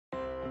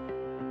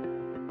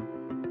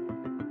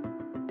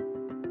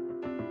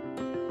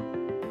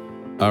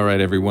All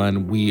right,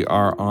 everyone, we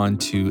are on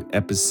to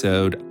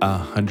episode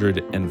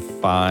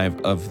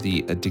 105 of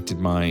the Addicted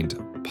Mind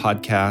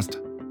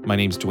podcast. My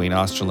name is Dwayne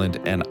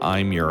Osterland, and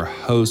I'm your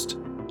host.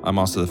 I'm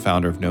also the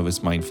founder of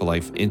Novus Mindful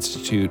Life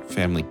Institute,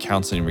 Family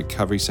Counseling and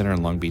Recovery Center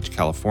in Long Beach,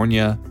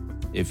 California.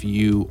 If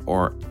you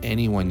or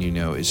anyone you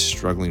know is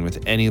struggling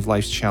with any of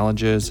life's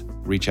challenges,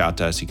 reach out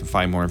to us. You can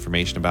find more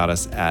information about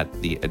us at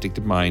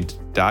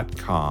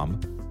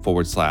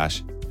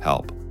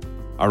theaddictedmind.com/help.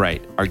 All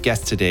right, our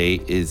guest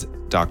today is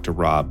Dr.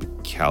 Robb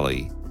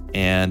Kelly,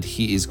 and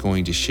he is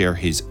going to share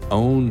his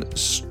own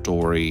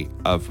story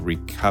of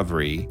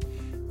recovery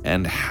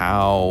and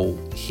how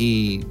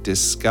he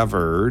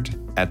discovered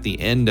at the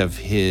end of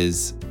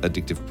his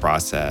addictive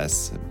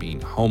process,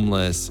 being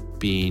homeless,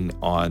 being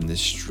on the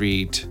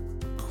street,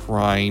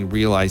 crying,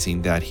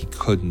 realizing that he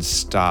couldn't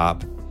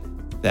stop,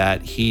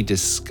 that he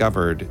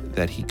discovered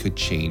that he could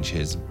change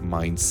his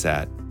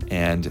mindset.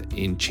 And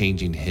in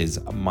changing his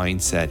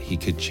mindset, he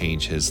could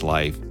change his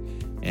life.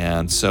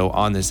 And so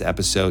on this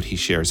episode, he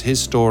shares his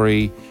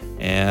story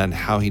and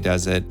how he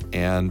does it.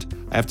 And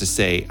I have to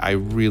say, I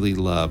really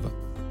love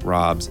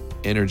Robb's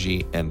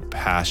energy and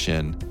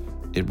passion.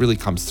 It really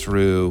comes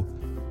through,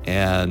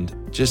 and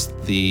just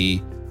the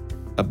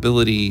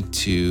ability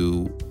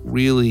to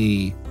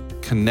really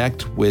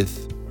connect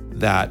with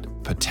that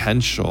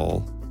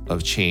potential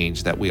of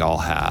change that we all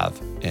have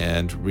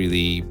and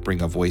really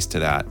bring a voice to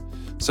that.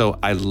 So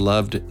I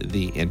loved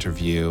the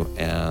interview,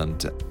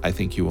 and I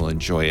think you will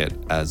enjoy it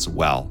as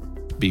well.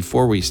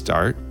 Before we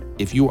start,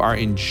 if you are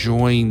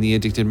enjoying the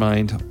Addicted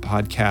Mind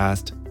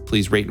podcast,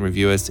 please rate and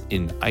review us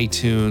in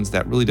iTunes.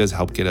 That really does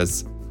help get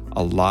us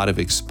a lot of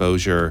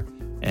exposure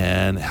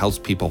and helps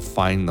people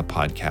find the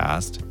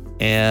podcast.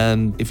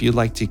 And if you'd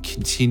like to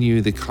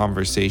continue the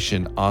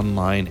conversation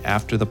online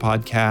after the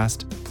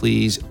podcast,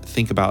 please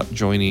think about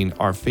joining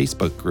our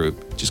Facebook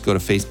group. Just go to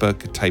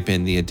Facebook, type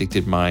in the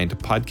Addicted Mind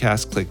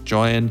podcast, click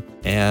join,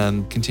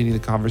 and continue the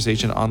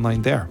conversation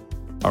online there.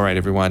 All right,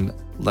 everyone,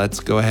 let's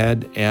go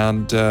ahead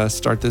and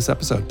start this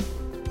episode.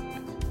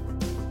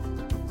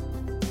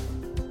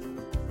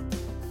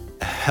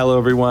 Hello,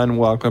 everyone.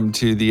 Welcome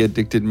to the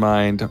Addicted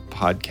Mind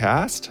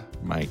podcast.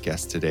 My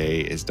guest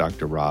today is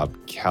Dr. Robb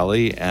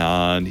Kelly,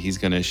 and he's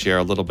going to share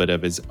a little bit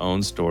of his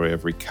own story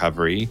of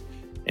recovery.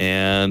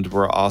 And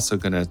we're also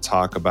going to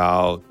talk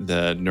about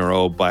the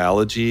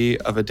neurobiology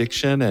of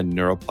addiction and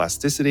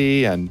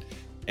neuroplasticity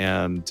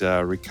and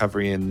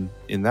recovery in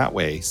that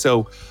way.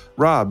 So,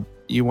 Robb,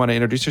 you want to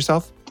introduce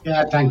yourself?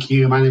 Yeah, thank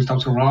you. My name is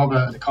Dr. Robb.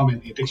 They call me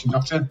the addiction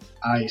doctor.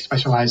 I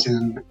specialize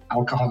in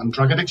alcohol and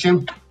drug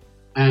addiction,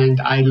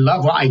 and I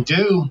love what I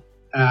do.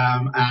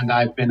 And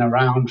I've been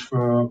around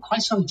for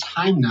quite some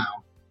time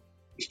now.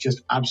 It's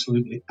just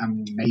absolutely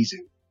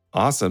amazing.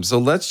 Awesome. So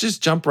let's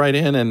just jump right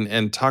in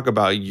and talk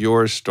about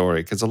your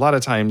story. Because a lot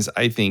of times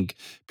I think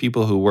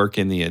people who work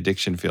in the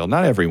addiction field,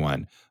 not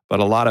everyone, but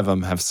a lot of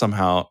them have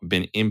somehow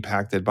been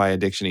impacted by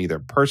addiction, either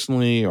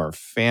personally or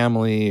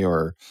family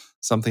or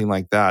something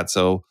like that.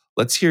 So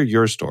let's hear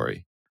your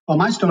story. Well,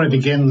 my story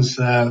begins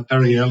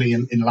very early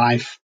in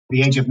life.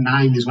 The age of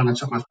 9 is when I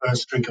took my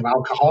first drink of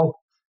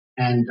alcohol.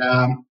 And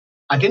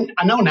I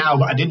know now,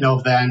 but I didn't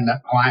know then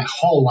that my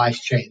whole life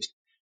changed.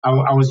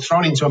 I was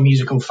thrown into a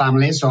musical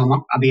family.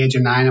 So at the age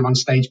of 9, I'm on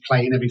stage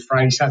playing every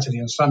Friday, Saturday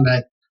and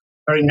Sunday.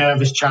 Very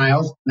nervous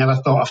child. Never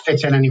thought I'd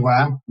fit in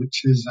anywhere,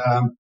 which is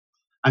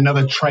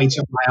another trait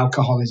of my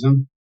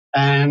alcoholism.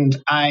 And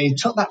I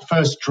took that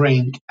first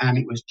drink and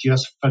it was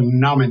just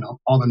phenomenal.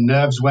 All the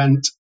nerves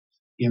went,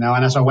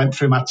 and as I went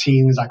through my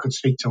teens, I could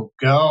speak to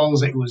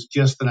girls. It was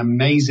just an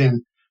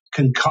amazing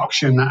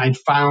concoction that I'd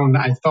found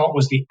that I thought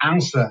was the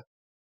answer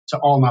to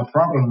all my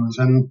problems.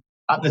 And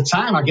at the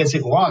time, I guess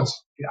it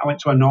was. I went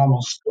to a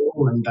normal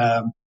school, and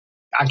I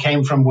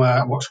came from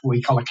what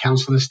we call a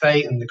council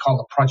estate, and they call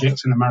it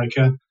projects in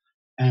America.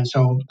 And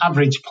so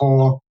average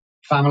poor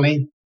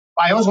family.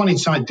 But I always wanted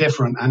something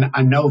different, and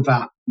I know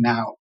that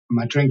now.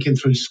 My drinking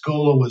through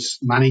school was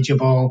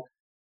manageable.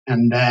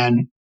 And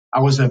then I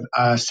was a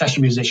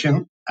session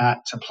musician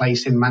at a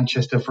place in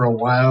Manchester for a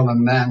while.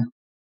 And then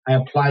I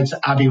applied to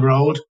Abbey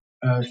Road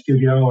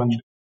studio,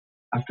 and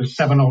after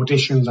 7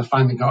 auditions, I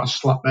finally got a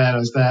slot there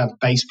as their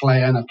bass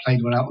player, and I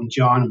played with Elton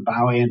John and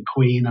Bowie and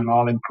Queen and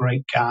all them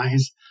great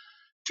guys,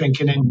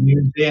 drinking in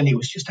music. And it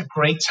was just a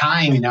great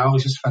time, it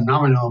was just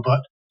phenomenal.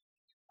 But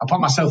I put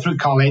myself through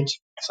college,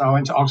 so I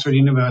went to Oxford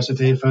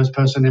University, first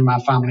person in my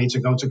family to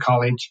go to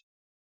college.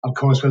 Of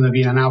course, with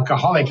being an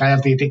alcoholic, I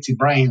have the addicted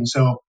brain,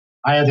 so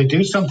I either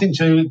do something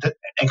to the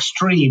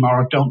extreme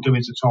or I don't do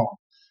it at all.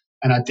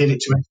 And I did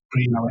it to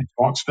extreme. I went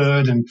to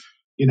Oxford, and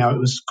it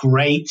was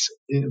great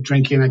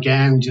drinking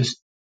again.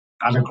 Just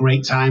had a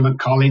great time at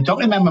college. Don't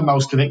remember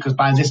most of it because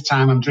by this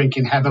time I'm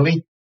drinking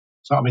heavily,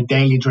 so I'm a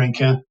daily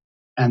drinker.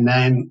 And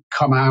then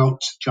come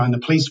out, join the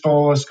police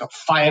force, got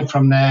fired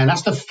from there. And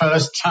that's the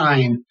first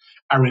time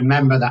I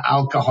remember that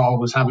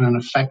alcohol was having an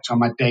effect on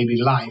my daily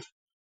life.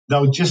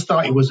 Though just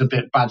thought it was a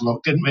bit bad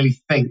luck. Didn't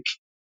really think,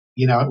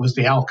 it was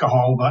the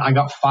alcohol. But I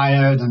got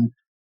fired, and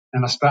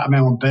I started my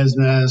own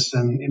business.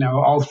 And,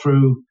 all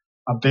through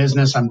my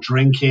business, I'm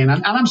drinking,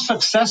 and I'm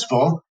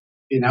successful,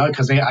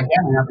 because again, I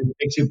have an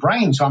addictive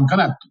brain. So I'm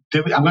going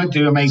to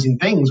do amazing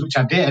things, which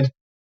I did.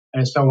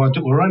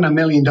 We're running $1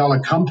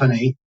 million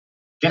company,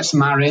 gets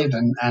married,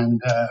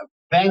 and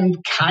then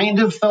kind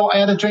of thought I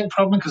had a drink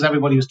problem because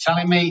everybody was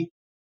telling me.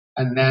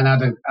 And then I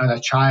had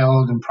a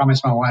child and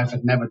promised my wife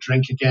I'd never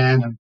drink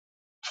again. And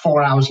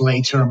 4 hours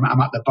later,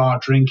 I'm at the bar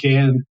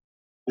drinking.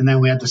 And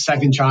then we had the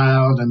second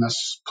child, and I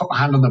put my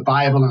hand on the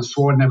Bible and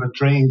swore I'd never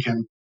drink.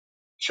 And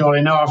sure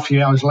enough, a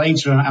few hours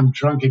later, I'm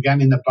drunk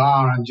again in the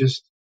bar and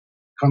just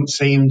couldn't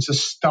seem to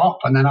stop.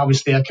 And then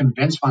obviously I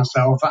convinced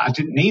myself that I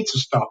didn't need to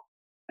stop.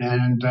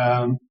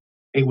 And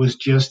it was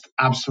just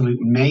absolute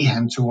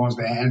mayhem towards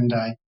the end.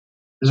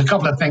 There's a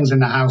couple of things in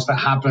the house that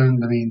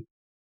happened. I mean,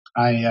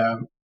 I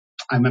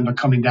remember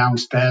coming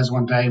downstairs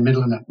one day,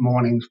 middle of the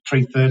morning,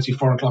 3:30,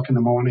 4 o'clock in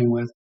the morning,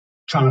 with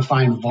trying to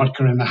find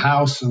vodka in the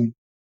house. And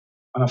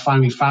when I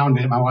finally found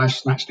it, my wife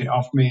snatched it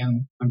off me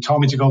and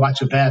told me to go back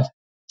to bed.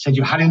 Said,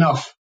 "You had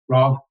enough,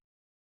 Rob."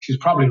 She's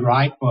probably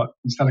right, but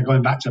instead of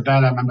going back to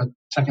bed, I remember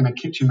taking a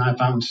kitchen knife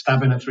out and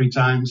stabbing her 3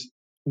 times.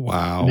 And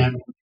Wow.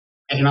 then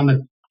getting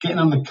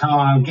on the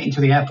car, getting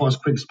to the airport as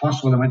quick as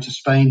possible. I went to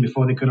Spain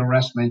before they could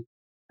arrest me.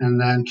 And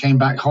then came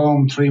back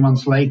home 3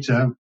 months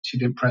later. She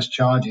didn't press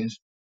charges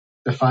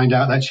to find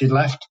out that she'd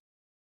left.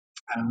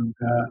 And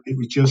it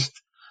was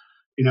just,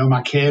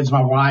 my kids,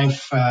 my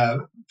wife,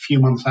 a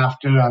few months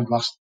after, I'd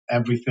lost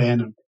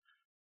everything and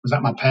was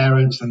at my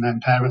parents, and then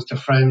parents to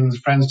friends,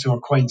 friends to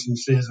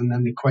acquaintances, and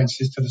then the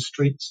acquaintances to the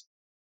streets.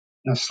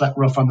 And I slept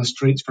rough on the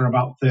streets for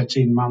about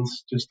 13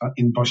 months, just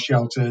in bus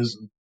shelters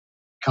and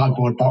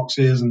cardboard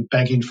boxes and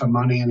begging for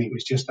money. And it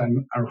was just a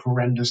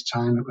horrendous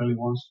time. It really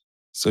was.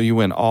 So you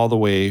went all the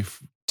way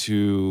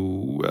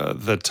to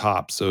the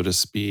top, so to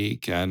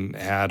speak, and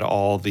had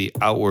all the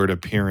outward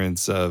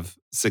appearance of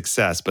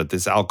success, but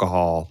this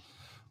alcohol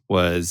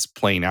was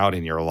playing out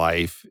in your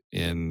life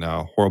in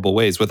horrible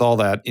ways with all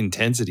that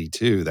intensity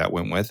too that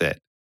went with it.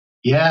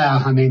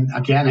 Yeah, I mean,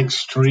 again,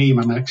 extreme.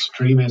 I'm an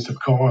extremist, of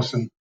course.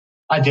 And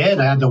I did.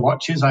 I had the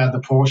watches, I had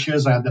the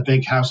Porsches, I had the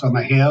big house on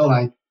the hill.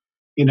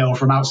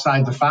 From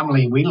outside the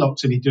family, we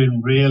looked to be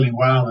doing really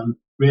well and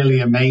really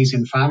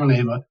amazing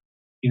family. But,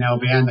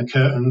 behind the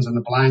curtains and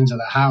the blinds of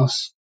the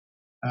house,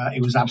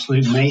 it was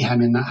absolute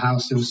mayhem in that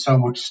house. There was so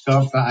much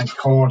stuff that I'd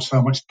caused,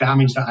 so much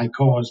damage that I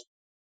caused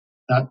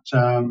that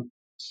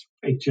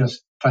it's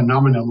just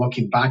phenomenal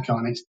looking back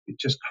on it.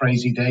 It's just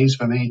crazy days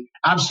for me.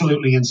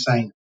 Absolutely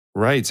insane.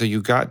 Right. So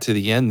you got to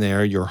the end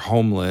there, you're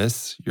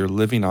homeless, you're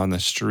living on the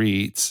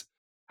streets.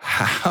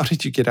 How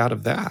did you get out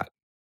of that?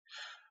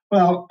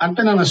 Well, I've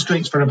been on the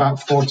streets for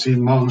about 14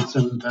 months,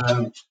 and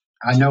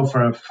I know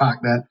for a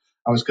fact that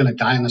I was going to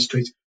die on the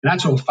streets. In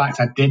actual fact,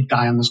 I did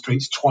die on the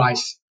streets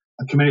twice.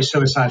 I committed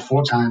suicide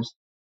 4 times,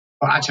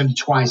 but actually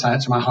twice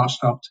my heart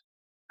stopped,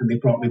 and they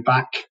brought me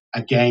back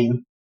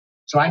again.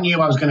 So I knew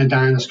I was going to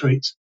die on the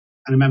streets.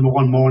 I remember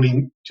one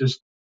morning just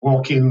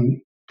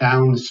walking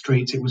down the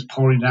streets. It was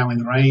pouring down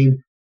with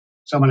rain.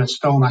 Someone had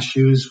stolen my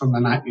shoes from the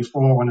night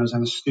before when I was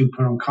in a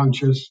stupor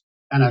unconscious.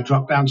 And I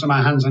dropped down to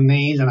my hands and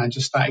knees and I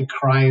just started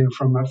crying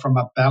from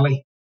my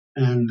belly.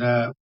 And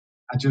the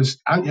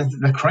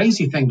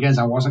crazy thing is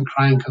I wasn't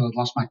crying because I'd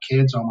lost my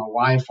kids or my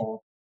wife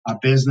or my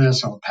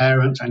business or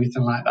parents or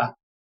anything like that.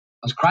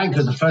 I was crying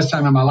because the first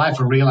time in my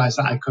life I realized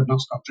that I could not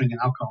stop drinking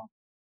alcohol.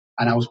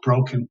 And I was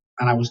broken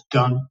and I was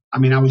done. I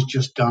mean, I was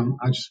just done.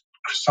 I was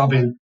just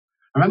sobbing.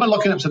 I remember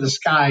looking up to the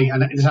sky,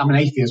 and I'm an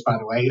atheist, by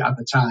the way, at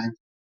the time.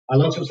 I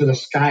looked up to the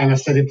sky and I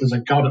said, if there's a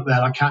God up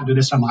there, I can't do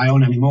this on my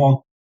own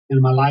anymore.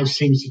 And my life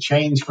seems to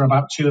change for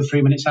about 2 or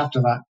 3 minutes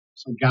after that.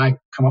 Some guy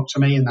come up to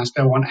me and I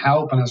still want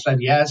help. And I said,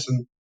 yes.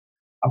 And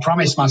I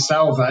promised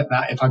myself that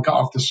if I got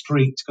off the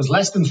streets, because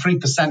less than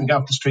 3% go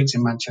off the streets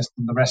in Manchester,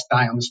 and the rest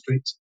die on the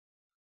streets.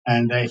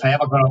 And if I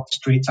ever got off the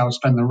streets, I would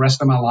spend the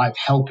rest of my life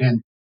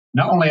helping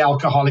not only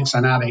alcoholics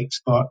and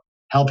addicts, but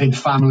helping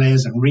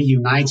families and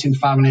reuniting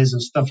families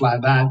and stuff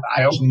like that.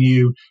 I also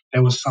knew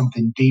there was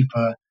something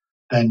deeper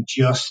than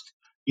just,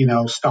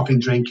 stopping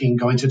drinking,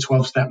 going to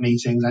 12-step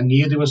meetings. I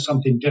knew there was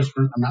something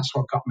different, and that's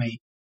what got me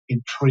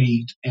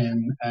intrigued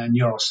in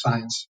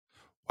neuroscience.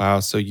 Wow.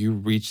 So you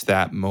reached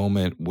that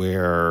moment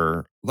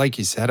where, like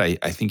you said, I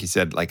think you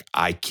said, like,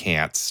 I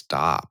can't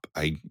stop.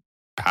 I'm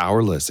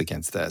powerless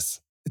against this.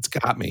 It's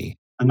got me.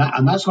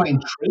 And that's what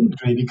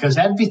intrigued me because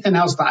everything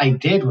else that I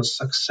did was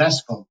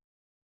successful.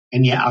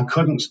 And yet I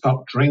couldn't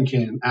stop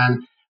drinking.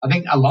 And I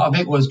think a lot of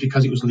it was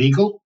because it was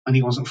legal and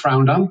it wasn't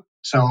frowned on.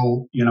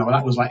 So,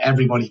 that was like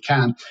everybody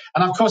can.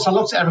 And of course, I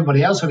looked at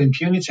everybody else with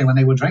impunity when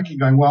they were drinking,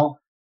 going, well,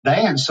 they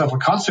ain't suffer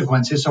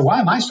consequences. So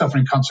why am I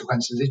suffering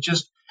consequences? It's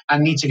just, I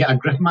need to get a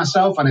grip of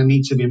myself and I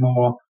need to be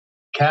more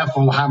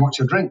careful how much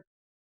I drink.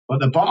 But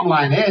the bottom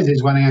line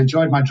is when I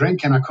enjoyed my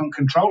drinking, I couldn't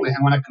control it.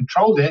 And when I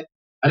controlled it,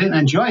 I didn't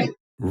enjoy it.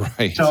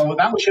 Right. So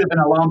that should have been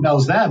alarm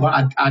bells there,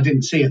 but I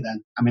didn't see it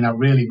then. I mean, I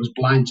really was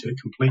blind to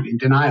it, completely in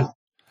denial.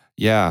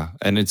 Yeah.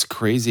 And it's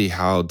crazy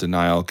how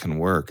denial can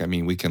work. I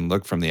mean, we can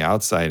look from the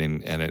outside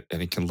and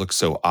it can look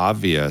so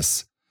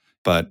obvious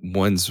But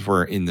once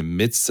we're in the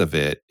midst of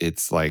it,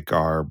 it's like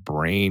our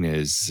brain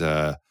is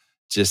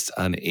just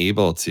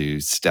unable to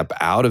step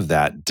out of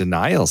that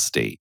denial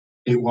state.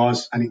 It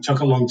was, and it took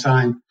a long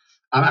time.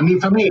 I mean,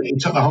 for me, it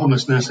took the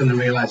homelessness and the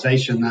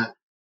realization that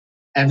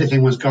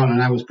everything was gone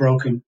and I was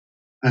broken.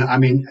 I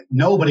mean,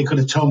 nobody could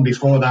have told me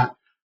before that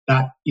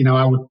I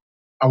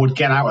would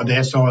get out of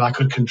this, or I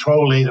could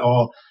control it,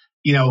 or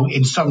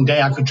in some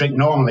day I could drink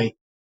normally.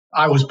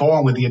 I was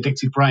born with the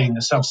addictive brain,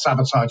 the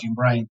self-sabotaging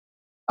brain.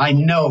 I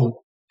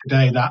know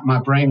today that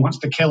my brain wants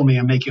to kill me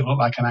and make it look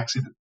like an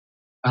accident.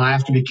 And I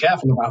have to be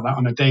careful about that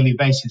on a daily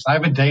basis. I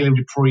have a daily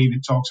reprieve.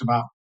 It talks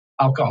about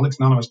Alcoholics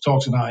Anonymous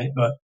talks about it,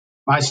 but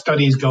my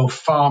studies go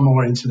far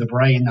more into the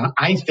brain than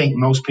I think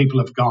most people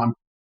have gone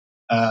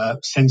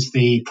since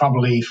the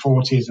probably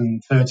 40s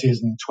and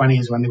 30s and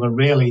 20s, when they were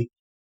really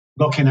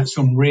looking at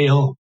some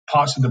real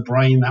parts of the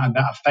brain that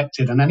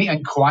affected. And then it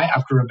went quiet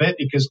after a bit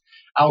because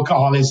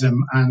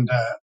alcoholism and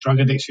drug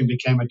addiction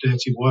became a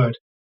dirty word.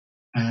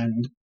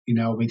 And,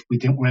 we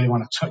didn't really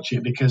want to touch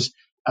it because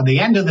at the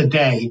end of the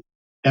day,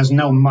 there's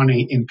no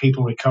money in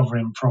people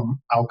recovering from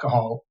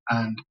alcohol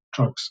and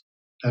drugs.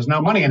 There's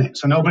no money in it.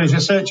 So nobody's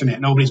researching it.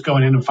 Nobody's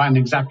going in and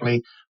finding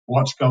exactly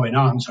what's going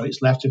on. So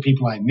it's left to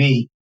people like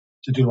me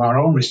to do our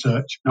own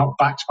research, not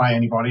backed by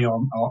anybody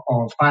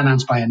or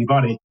financed by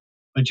anybody,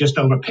 but just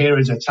over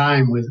periods of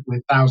time with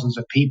thousands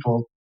of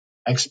people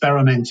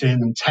experimenting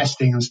and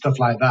testing and stuff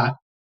like that.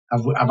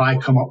 Have I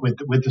come up with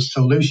the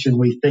solution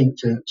we think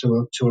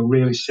to a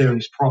really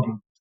serious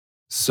problem?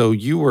 So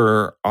you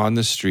were on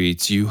the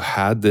streets, you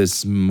had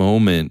this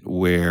moment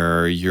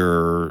where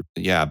you're,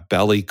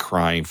 belly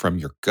crying from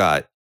your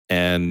gut,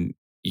 and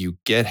you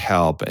get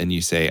help and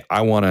you say,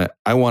 I want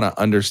to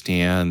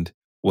understand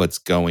what's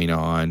going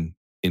on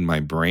in my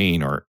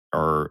brain,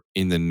 or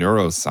in the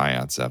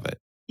neuroscience of it.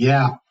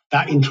 Yeah,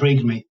 that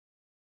intrigued me.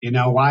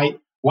 Why?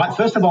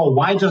 First of all,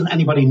 why doesn't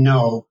anybody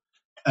know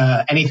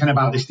anything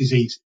about this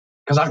disease?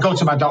 Because I go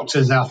to my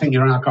doctors, I think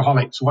you're an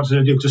alcoholic. So what do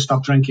I do to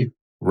stop drinking?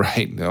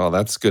 Right. No,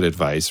 that's good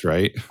advice,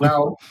 right?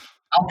 Well,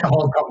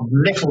 alcohol's got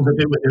little to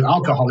do with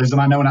alcoholism.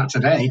 I know that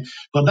today,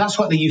 but that's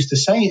what they used to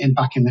say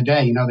back in the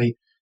day. The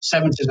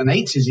 70s and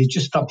 80s. You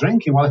just stop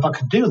drinking. Well, if I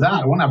could do that,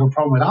 I wouldn't have a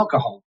problem with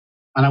alcohol,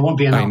 and I wouldn't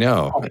be an I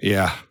know. alcoholic.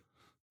 Yeah.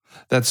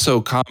 That's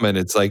so common.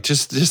 It's like,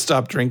 just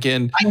stop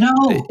drinking. I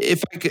know.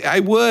 If I could,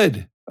 I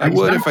would. I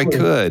would if I Exactly.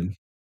 could.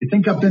 You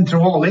think I've been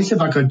through all this?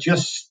 If I could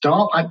just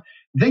stop.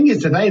 The thing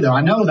is today, though, I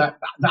know that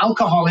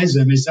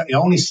alcoholism is the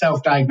only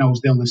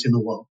self-diagnosed illness in the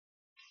world.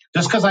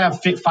 Just because I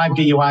have 5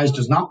 DUIs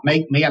does not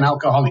make me an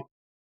alcoholic.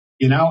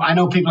 I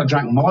know people that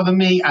drank more than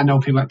me. I know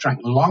people that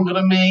drank longer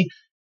than me.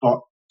 But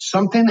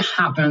something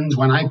happens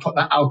when I put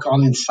that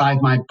alcohol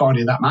inside my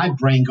body that my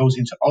brain goes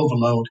into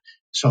overload.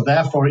 So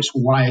therefore, it's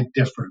wired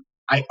different.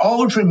 I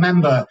always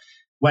remember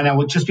when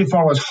just before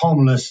I was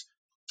homeless,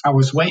 I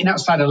was waiting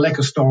outside a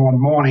liquor store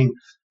one morning,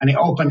 and it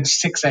opened at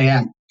 6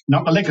 a.m.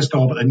 Not the liquor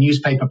store, but the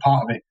newspaper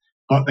part of it.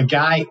 But the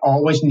guy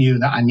always knew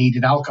that I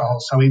needed alcohol,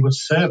 so he would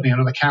serve me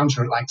under the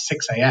counter at like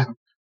 6 a.m.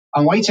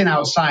 I'm waiting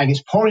outside.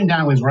 It's pouring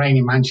down with rain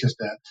in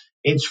Manchester.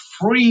 It's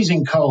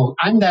freezing cold.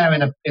 I'm there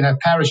in a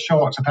pair of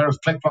shorts, a pair of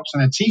flip-flops,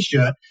 and a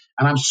T-shirt,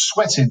 and I'm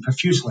sweating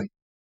profusely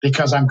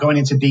because I'm going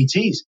into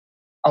DTs.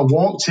 I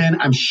walked in.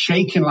 I'm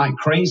shaking like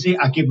crazy.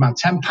 I give my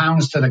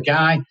 £10 to the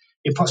guy.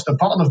 He puts the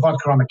bottle of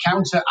vodka on the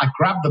counter. I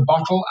grab the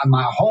bottle, and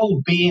my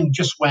whole being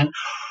just went,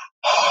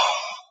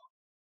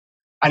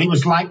 and it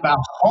was like my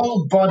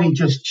whole body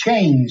just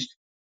changed.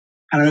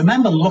 And I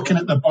remember looking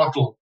at the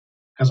bottle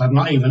because I'd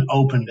not even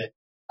opened it.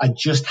 I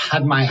just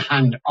had my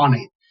hand on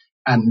it.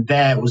 And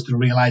there was the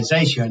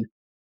realization,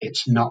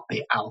 it's not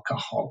the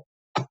alcohol.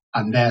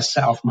 And there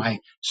set off my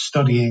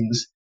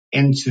studyings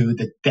into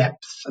the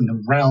depths and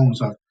the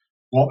realms of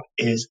what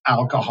is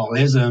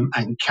alcoholism,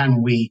 and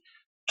can we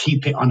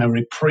keep it on a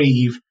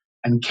reprieve,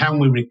 and can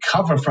we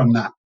recover from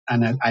that?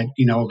 And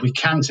we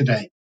can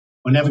today.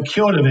 We're never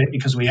cured of it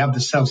because we have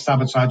the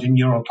self-sabotaging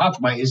neural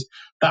pathways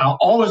that are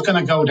always going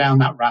to go down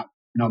that route,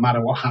 no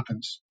matter what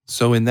happens.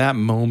 So in that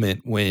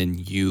moment when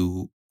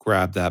you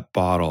grabbed that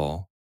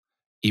bottle,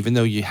 even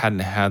though you hadn't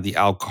had the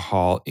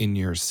alcohol in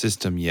your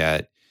system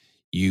yet,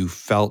 you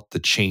felt the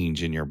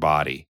change in your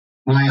body.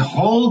 My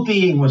whole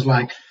being was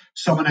like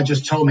someone had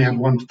just told me I'd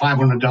won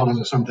 $500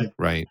 or something.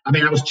 Right. I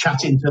mean, I was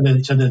chatting to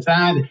the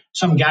dad.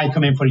 Some guy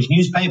come in for his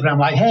newspaper. I'm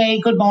like, hey,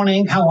 good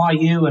morning. How are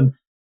you? And,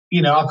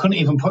 I couldn't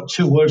even put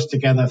 2 words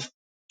together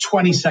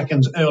 20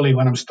 seconds early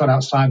when I'm stood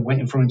outside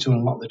waiting for him to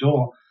unlock the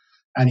door.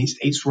 And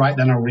it's right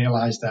then I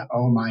realized that,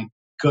 oh my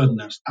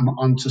goodness, I'm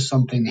onto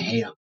something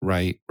here.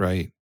 Right.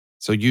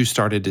 So you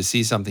started to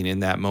see something in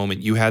that moment.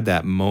 You had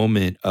that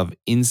moment of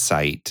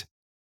insight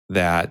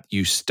that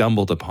you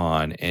stumbled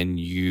upon, and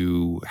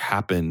you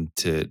happened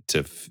to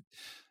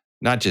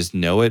not just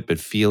know it, but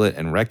feel it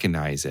and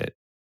recognize it.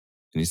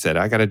 And you said,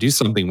 I got to do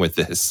something with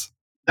this.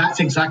 That's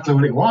exactly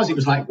what it was. It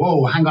was like,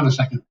 whoa, hang on a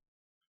second.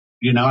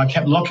 I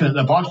kept looking at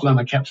the bottle and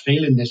I kept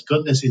feeling this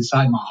goodness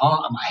inside my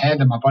heart and my head,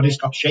 and my body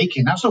stopped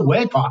shaking. That's the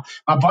weird part.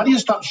 My body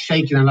stopped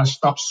shaking and I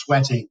stopped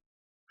sweating.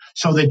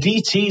 So the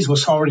DTs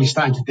was already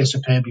starting to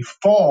disappear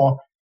before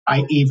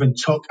I even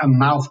took a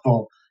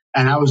mouthful.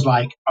 And I was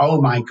like,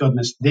 oh my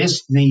goodness,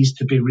 this needs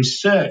to be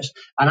researched.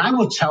 And I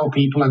would tell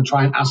people and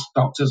try and ask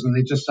doctors, and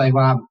they just say,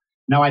 well, I have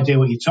no idea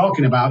what you're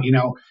talking about.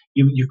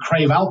 You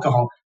crave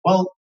alcohol.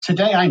 Well,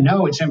 today I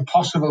know it's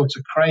impossible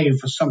to crave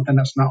for something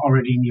that's not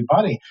already in your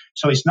body.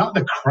 So it's not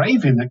the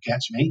craving that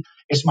gets me,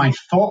 it's my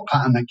thought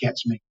pattern that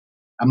gets me.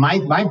 And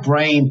my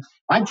brain,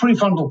 my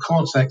prefrontal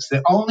cortex,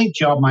 the only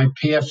job my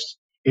PF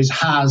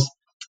has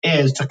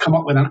is to come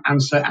up with an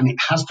answer, and it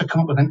has to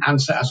come up with an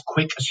answer as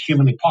quick as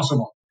humanly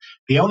possible.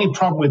 The only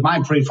problem with my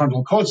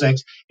prefrontal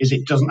cortex is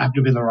it doesn't have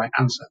to be the right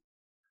answer.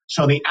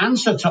 So the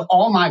answer to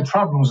all my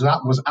problems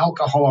that was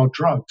alcohol or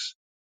drugs.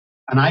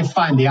 And I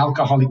find the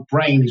alcoholic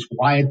brain is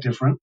wired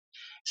different.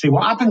 See,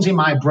 what happens in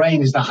my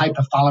brain is the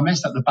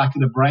hypothalamus at the back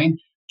of the brain,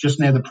 just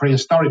near the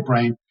prehistoric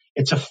brain.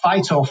 It's a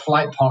fight or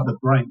flight part of the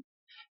brain.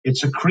 It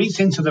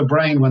secretes into the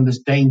brain when there's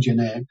danger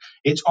near.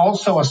 It's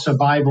also a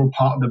survival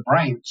part of the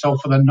brain. So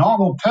for the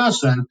normal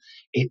person,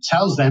 it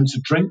tells them to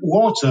drink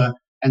water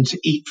and to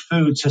eat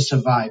food to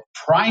survive.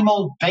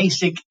 Primal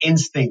basic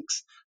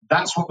instincts.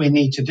 That's what we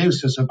need to do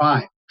to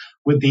survive.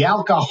 With the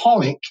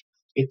alcoholic,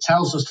 it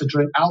tells us to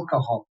drink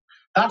alcohol.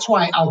 That's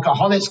why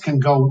alcoholics can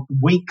go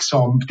weeks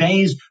or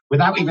days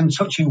without even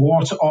touching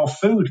water or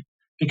food,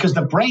 because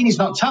the brain is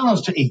not telling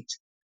us to eat.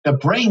 The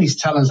brain is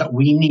telling us that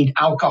we need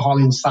alcohol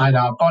inside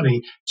our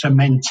body to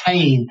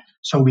maintain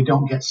so we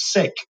don't get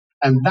sick.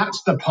 And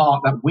that's the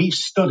part that we've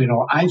studied,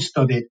 or I've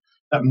studied,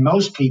 that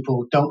most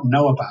people don't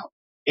know about,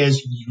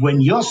 is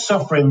when you're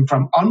suffering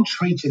from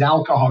untreated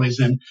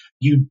alcoholism,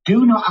 you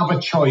do not have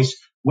a choice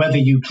whether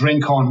you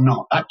drink or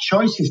not. That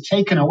choice is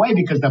taken away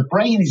because the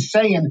brain is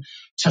saying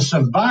to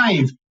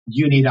survive,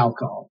 you need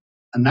alcohol.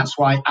 And that's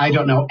why I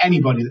don't know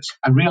anybody that's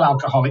a real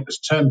alcoholic that's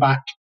turned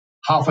back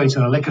halfway to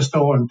the liquor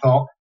store and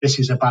thought, this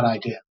is a bad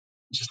idea.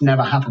 It just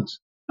never happens.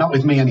 Not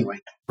with me anyway.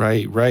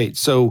 Right, right.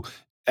 So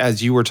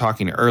as you were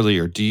talking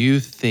earlier, do you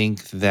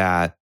think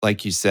that,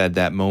 like you said,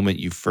 that moment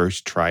you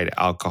first tried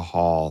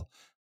alcohol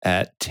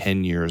at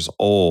 10 years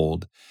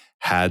old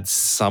had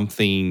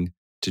something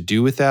to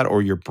do with that,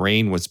 or your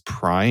brain was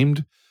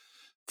primed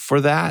for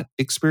that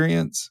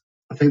experience?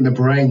 I think the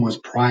brain was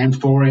primed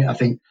for it. I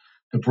think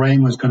the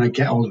brain was going to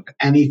get hold of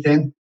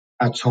anything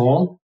at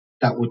all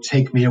that would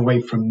take me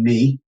away from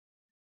me.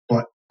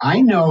 But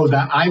I know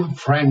that I have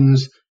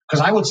friends,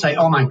 because I would say,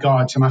 oh my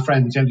God, to my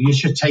friends, you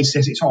should taste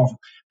this, it's awful.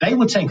 They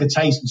would take a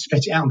taste and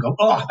spit it out and go,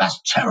 oh, that's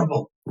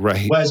terrible.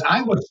 Right. Whereas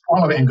I would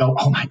swallow it and go,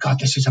 oh my God,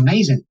 this is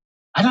amazing.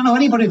 I don't know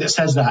anybody that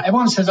says that.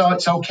 Everyone says, oh,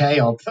 it's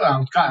okay, or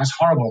oh, God, that's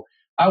horrible.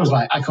 I was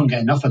like, I couldn't get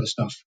enough of the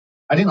stuff.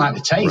 I didn't like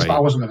the taste, but I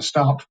wasn't going to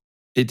stop.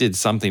 It did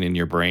something in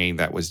your brain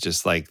that was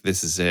just like,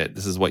 this is it.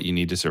 This is what you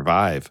need to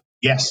survive.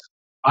 Yes.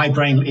 My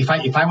brain, if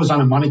I was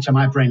on a monitor,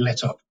 my brain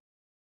lit up.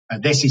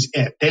 This is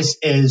it. This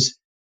is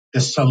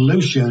the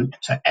solution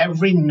to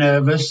every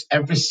nervous,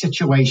 every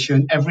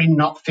situation, every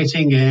not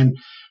fitting in,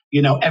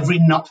 every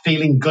not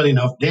feeling good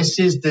enough. This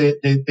is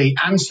the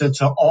answer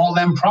to all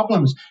them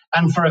problems.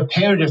 And for a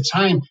period of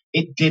time,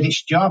 it did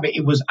its job.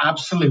 It was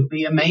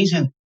absolutely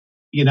amazing.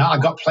 I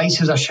got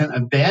places I shouldn't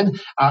have been.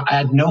 I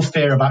had no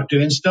fear about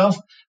doing stuff.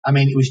 I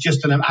mean, it was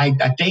just I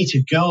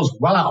dated girls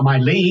well out of my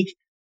league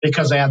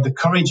because I had the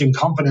courage and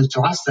confidence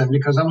to ask them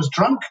because I was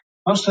drunk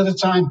most of the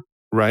time.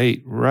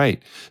 Right,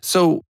 right.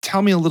 So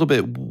tell me a little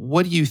bit,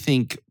 what do you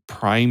think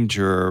primed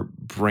your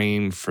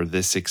brain for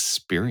this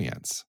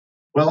experience?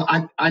 Well,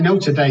 I know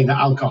today that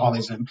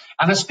alcoholism,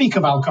 and I speak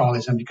of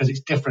alcoholism because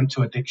it's different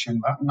to addiction,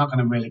 but I'm not going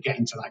to really get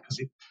into that because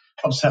it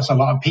upsets a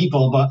lot of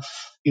people. But,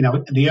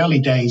 the early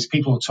days,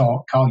 people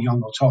Carl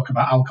Jung will talk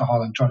about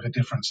alcohol and drug the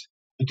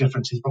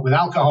differences. But with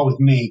alcohol, with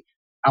me,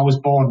 I was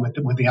born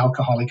with the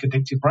alcoholic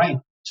addicted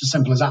brain. It's as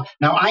simple as that.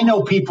 Now, I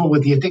know people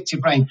with the addicted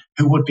brain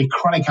who would be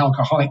chronic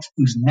alcoholics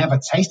who's never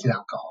tasted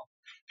alcohol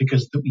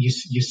because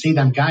you see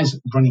them guys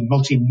running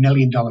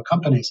multi-million-dollar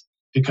companies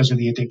because of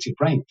the addicted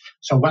brain.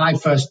 So when I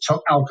first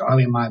took alcohol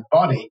in my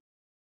body,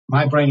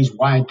 my brain is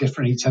wired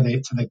differently to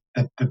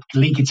the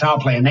lead guitar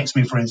player next to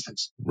me, for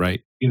instance.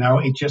 Right.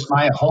 It just,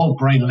 my whole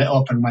brain lit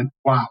up and went,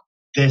 wow,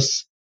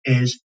 this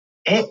is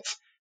it.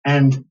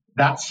 And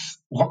that's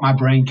what my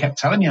brain kept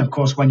telling me. Of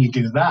course, when you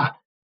do that,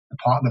 the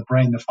part of the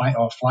brain, the fight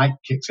or flight,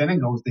 kicks in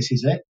and goes, this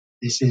is it.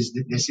 This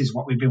is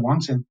what we've been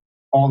wanting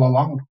all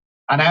along.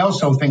 And I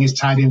also think it's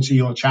tied into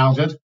your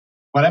childhood.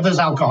 Whatever's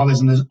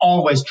alcoholism, there's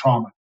always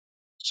trauma.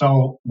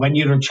 So when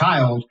you're a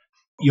child,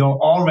 you're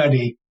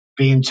already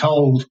being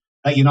told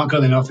that you're not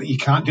good enough, that you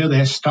can't do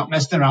this, stop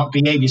messing around,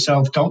 behave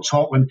yourself, don't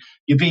talk, when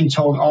you're being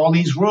told all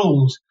these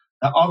rules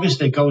that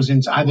obviously goes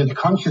into either the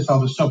conscious or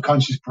the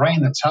subconscious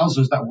brain that tells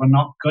us that we're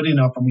not good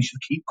enough and we should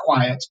keep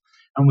quiet,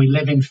 and we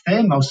live in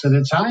fear most of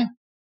the time.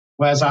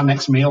 Where's our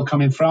next meal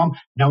coming from?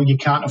 No, you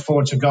can't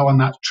afford to go on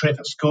that trip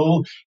at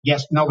school.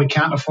 Yes, no, we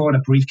can't afford a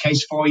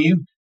briefcase for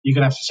you. You're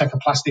going to have to take a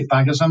plastic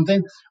bag or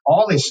something.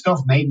 All this stuff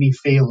made me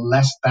feel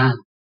less than.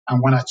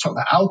 And when I took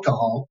the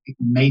alcohol, it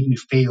made me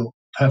feel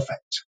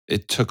perfect.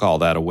 It took all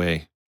that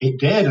away. It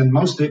did. And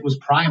most of it was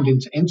primed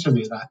into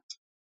me that.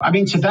 I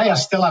mean, today I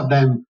still have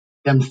them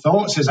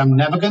thoughts is I'm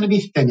never going to be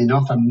thin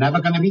enough. I'm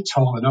never going to be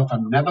tall enough.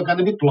 I'm never going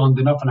to be blonde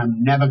enough. And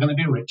I'm never going to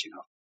be rich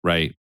enough.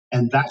 Right.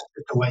 And that's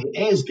just the way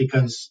it is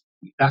because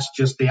that's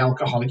just the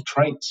alcoholic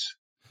traits.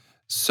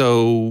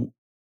 So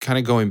kind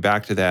of going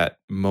back to that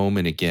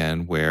moment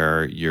again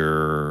where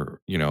you're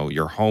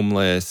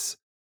homeless,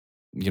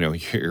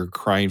 you're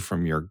crying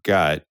from your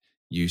gut,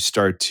 you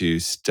start to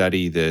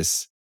study the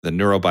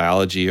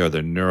neurobiology or the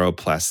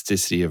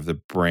neuroplasticity of the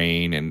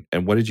brain.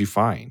 And what did you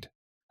find?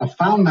 I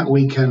found that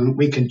we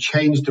can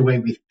change the way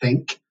we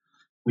think.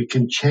 We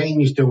can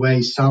change the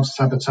way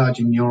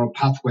self-sabotaging neural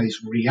pathways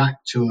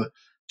react to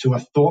a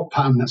thought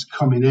pattern that's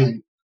coming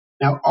in.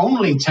 Now,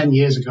 only 10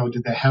 years ago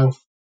did the health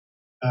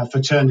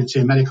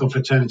fraternity, medical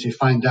fraternity,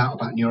 find out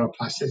about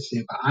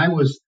neuroplasticity. But I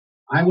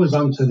was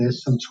onto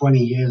this some 20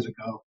 years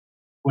ago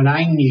when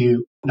I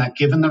knew that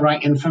given the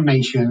right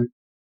information,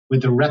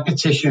 with the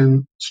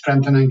repetition,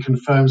 strengthens and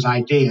confirms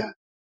idea,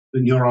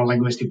 the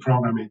neuro-linguistic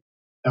programming,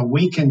 that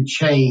we can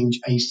change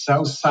a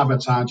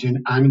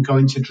self-sabotaging, I'm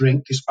going to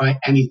drink despite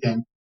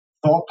anything,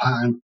 thought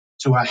pattern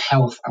to a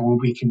health and when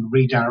we can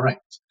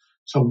redirect.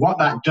 So what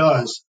that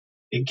does,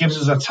 it gives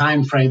us a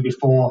time frame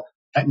before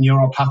that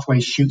neural pathway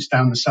shoots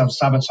down the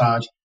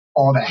self-sabotage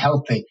or the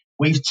healthy.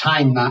 We've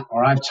timed that,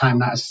 or I've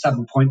timed that as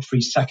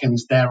 7.3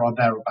 seconds there or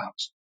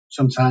thereabouts.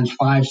 Sometimes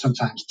 5,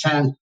 sometimes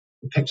 10.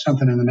 We pick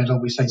something in the middle.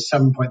 We say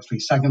 7.3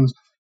 seconds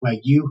where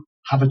you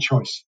have a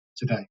choice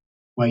today,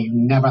 where you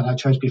never had a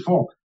choice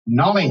before.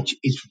 Knowledge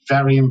is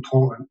very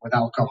important with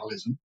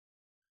alcoholism.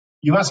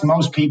 You ask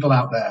most people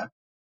out there,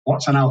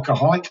 what's an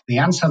alcoholic? The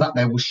answer that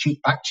they will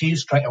shoot back to you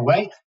straight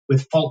away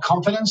with full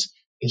confidence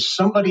is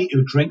somebody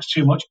who drinks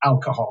too much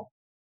alcohol.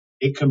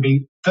 It can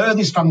be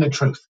furthest from the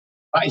truth.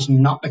 That is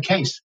not the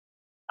case.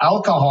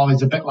 Alcohol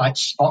is a bit like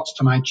spots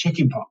to my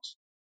chicken pox.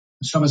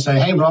 Someone say,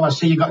 hey, Rob, I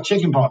see you got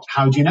chicken pox.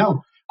 How do you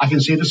know? I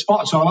can see the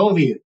spots all over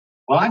you.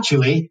 Well,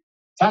 actually,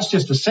 that's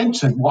just a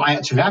symptom. What I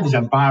actually have is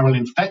a viral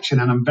infection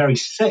and I'm very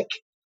sick.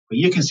 But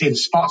you can see the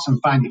spots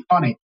and find it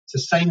funny. It's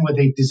the same with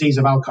the disease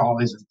of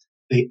alcoholism.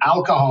 The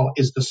alcohol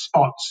is the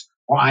spots.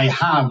 What I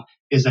have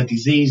is a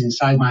disease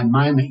inside my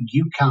mind that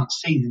you can't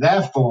see.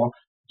 Therefore,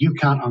 you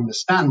can't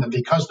understand that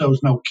because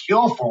there's no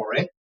cure for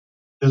it,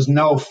 there's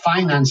no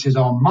finances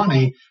or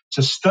money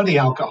to study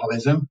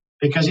alcoholism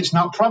because it's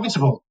not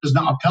profitable. There's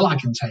not a pill I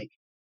can take.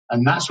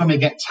 And that's when we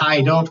get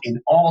tied up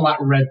in all that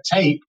red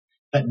tape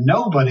that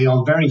nobody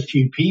or very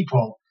few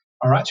people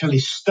are actually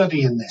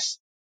studying this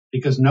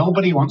because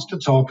nobody wants to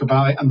talk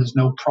about it and there's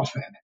no profit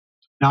in it.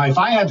 Now, if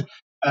I had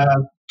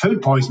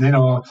food poisoning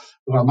or,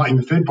 well, not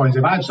even food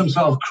poisoning, if I had some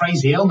sort of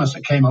crazy illness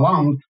that came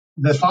along,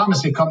 the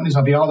pharmacy companies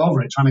will be all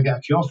over it trying to get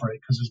a cure for it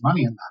because there's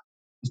money in that.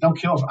 There's no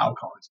cure for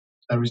alcoholism.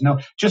 There is no,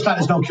 just like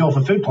there's no cure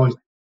for food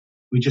poisoning.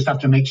 We just have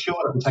to make sure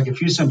that we take a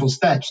few simple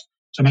steps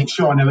to make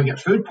sure I never get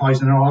food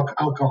poisoning or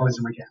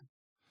alcoholism again.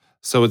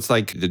 So it's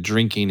like the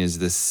drinking is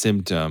the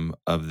symptom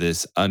of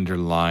this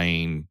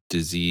underlying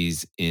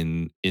disease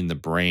in the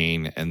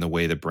brain and the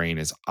way the brain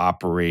is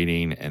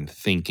operating and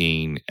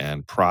thinking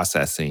and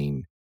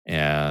processing.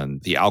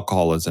 And the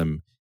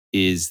alcoholism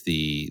is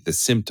the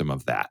symptom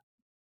of that.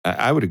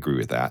 I would agree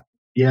with that.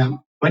 Yeah.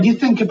 When you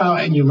think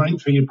about it and you run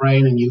it through your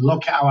brain and you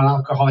look at how an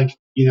alcoholic,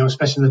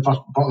 especially the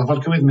bottle of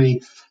vodka with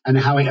me and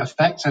how it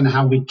affects and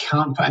how we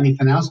can't put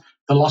anything else,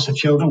 the loss of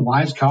children,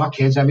 wives, car,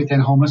 kids, everything,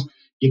 homeless,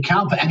 you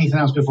can't put anything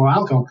else before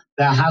alcohol.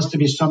 There has to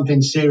be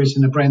something serious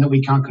in the brain that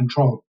we can't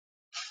control.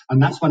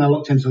 And that's when I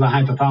looked into the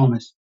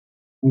hypothalamus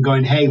and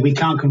going, hey, we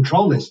can't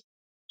control this.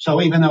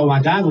 So even though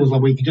my dad was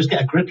like, well, you can just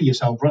get a grip of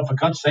yourself, bro, for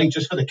God's sake,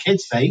 just for the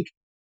kids' sake.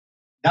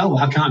 No,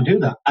 I can't do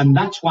that. And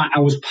that's why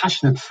I was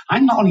passionate.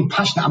 I'm not only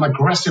passionate, I'm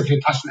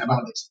aggressively passionate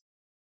about this.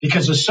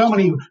 Because there's so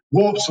many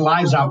warped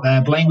lives out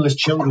there, blameless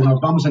children or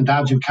mums and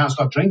dads who can't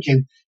stop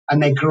drinking.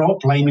 And they grow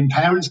up blaming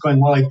parents,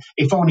 going, well,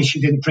 if only she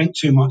didn't drink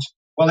too much.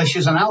 Well, if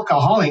she's an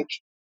alcoholic,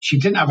 she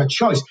didn't have a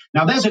choice.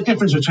 Now, there's a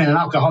difference between an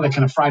alcoholic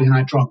and a Friday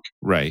night drunk.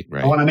 Right.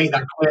 I want to make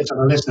that clear to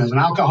the listeners. An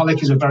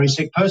alcoholic is a very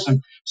sick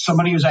person.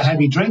 Somebody who's a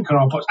heavy drinker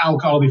or puts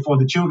alcohol before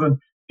the children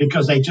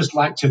because they just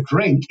like to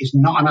drink is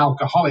not an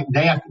alcoholic.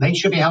 They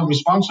should be held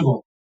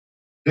responsible.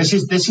 This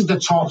is the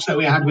talks that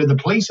we had with the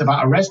police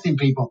about arresting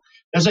people.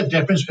 There's a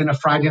difference between a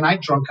Friday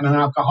night drunk and an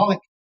alcoholic.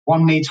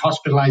 One needs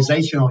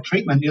hospitalization or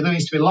treatment. The other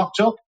needs to be locked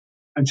up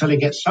until he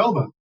gets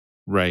sober.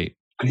 Right.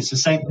 And it's the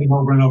same thing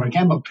over and over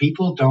again. But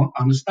people don't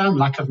understand.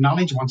 Lack of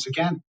knowledge, once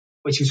again,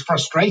 which is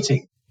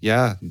frustrating.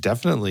 Yeah,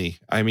 definitely.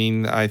 I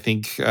mean, I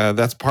think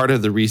that's part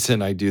of the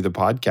reason I do the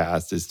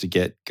podcast is to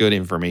get good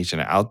information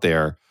out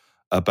there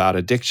about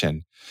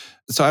addiction.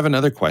 So I have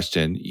another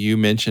question. You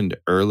mentioned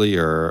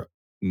earlier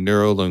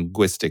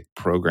neuro-linguistic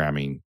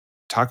programming.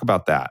 Talk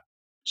about that.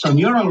 So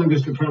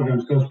neuro-linguistic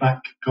programs goes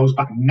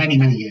back many,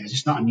 many years.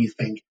 It's not a new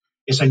thing.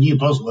 It's a new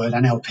buzzword,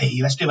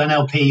 NLP. Let's do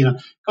NLP.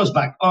 It goes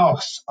back,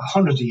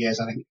 hundreds of years,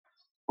 I think.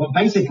 But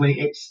basically,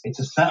 it's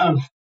a set of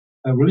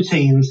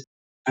routines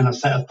and a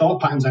set of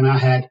thought patterns in our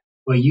head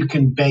where you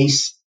can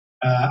base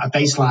a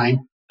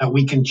baseline that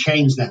we can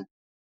change them.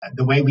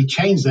 The way we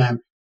change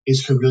them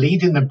is through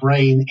leading the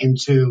brain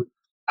into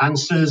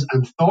answers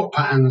and thought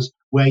patterns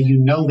where you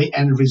know the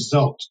end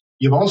result.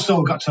 You've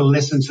also got to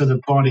listen to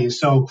the body.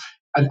 So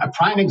a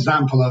prime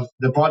example of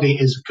the body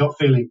is gut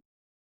feeling.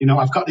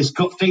 I've got this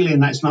gut feeling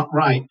that it's not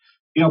right.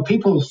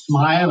 People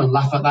smile and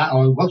laugh at that,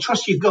 or, well,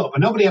 trust your gut,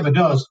 but nobody ever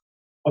does.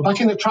 Well,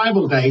 back in the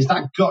tribal days,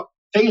 that gut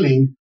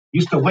feeling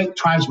used to wake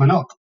tribesmen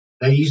up.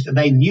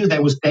 They knew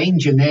there was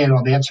danger near,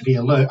 or they had to be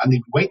alert, and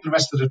they'd wake the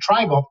rest of the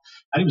tribe up.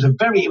 And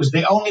it was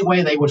the only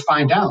way they would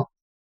find out.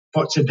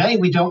 But today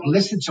we don't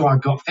listen to our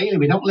gut feeling.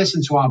 We don't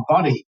listen to our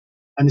body.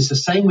 And it's the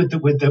same with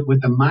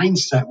the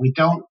mindset. We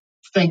don't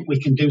think we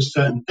can do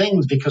certain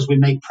things because we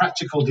make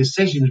practical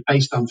decisions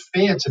based on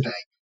fear today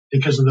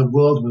because of the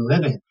world we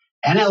live in.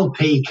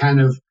 NLP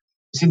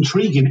it's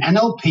intriguing.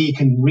 NLP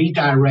can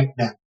redirect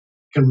them,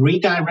 can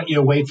redirect you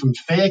away from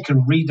fear,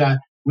 can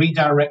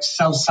redirect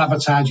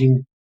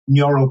self-sabotaging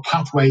neural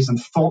pathways and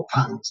thought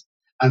patterns.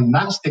 And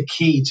that's the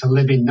key to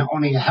living not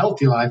only a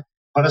healthy life,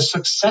 but a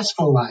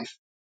successful life.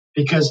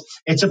 Because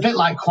it's a bit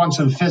like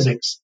quantum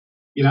physics.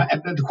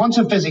 The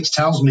quantum physics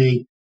tells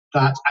me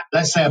that,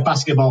 let's say, a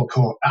basketball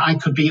court, I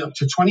could be up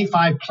to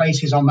 25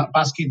 places on that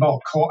basketball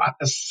court at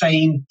the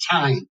same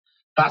time.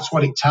 That's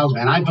what it tells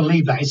me. And I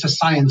believe that. It's a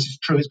science. It's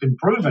true. It's been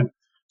proven.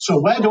 So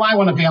where do I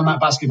want to be on that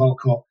basketball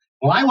court?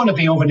 Well, I want to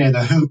be over near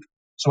the hoop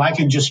so I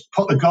can just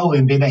put the goal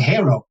in, be the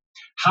hero.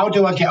 How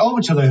do I get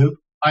over to the hoop?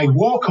 I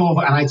walk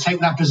over and I take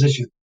that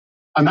position.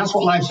 And that's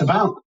what life's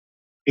about.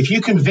 If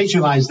you can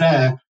visualize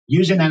there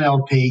using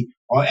NLP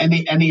or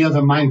any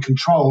other mind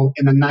control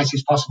in the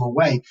nicest possible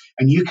way,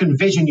 and you can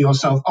vision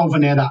yourself over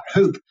near that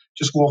hoop,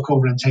 just walk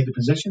over and take the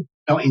position.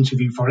 Don't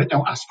interview for it.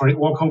 Don't ask for it.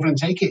 Walk over and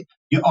take it.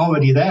 You're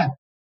already there.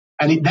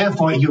 And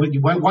therefore,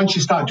 once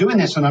you start doing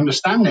this and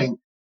understanding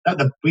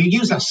that we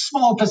use a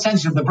small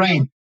percentage of the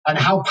brain and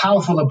how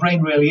powerful the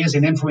brain really is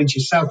in influencing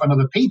yourself and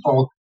other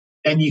people,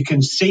 then you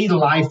can see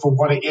life for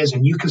what it is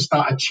and you can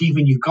start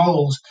achieving your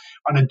goals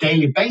on a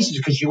daily basis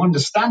because you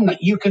understand that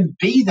you can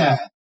be there.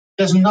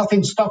 There's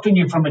nothing stopping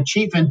you from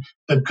achieving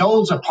the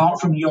goals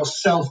apart from your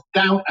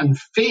self-doubt and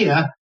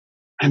fear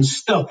and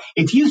stuff.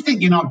 If you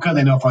think you're not good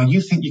enough or you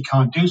think you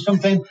can't do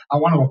something, I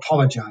want to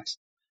apologize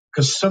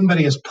because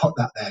somebody has put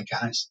that there,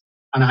 guys.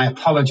 And I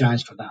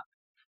apologize for that.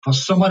 For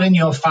someone in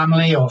your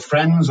family or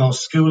friends or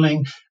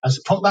schooling has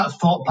put that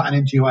thought pattern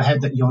into your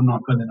head that you're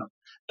not good enough.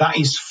 That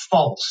is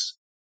false.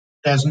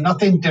 There's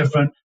nothing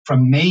different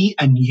from me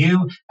and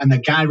you and the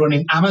guy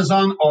running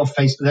Amazon or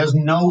Facebook. There's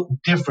no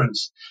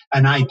difference.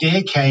 An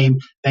idea came,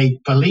 they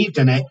believed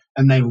in it,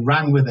 and they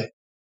ran with it.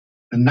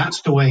 And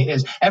that's the way it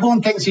is.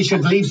 Everyone thinks you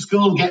should leave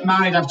school, get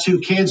married, have 2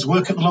 kids,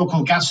 work at the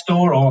local gas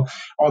store or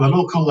the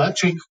local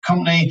electric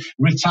company,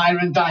 retire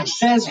and die.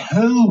 Says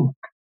who?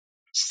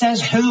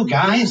 Says who,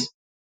 guys?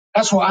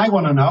 That's what I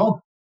want to know.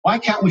 Why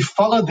can't we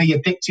follow the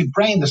addicted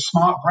brain, the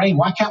smart brain?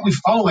 Why can't we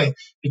follow it?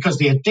 Because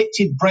the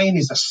addicted brain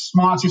is the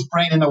smartest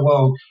brain in the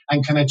world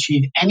and can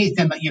achieve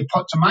anything that you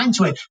put to mind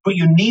to it. But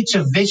you need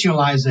to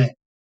visualize it.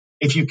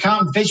 If you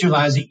can't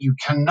visualize it, you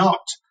cannot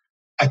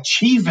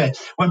achieve it.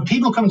 When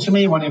people come to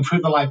me and want to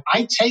improve their life,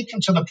 I take them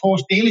to the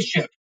Porsche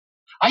dealership.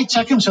 I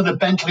take them to the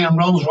Bentley and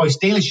Rolls Royce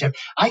dealership.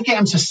 I get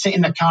them to sit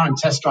in the car and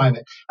test drive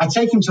it. I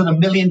take them to the $1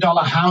 million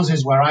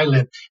houses where I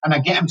live, and I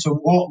get them to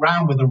walk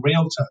around with a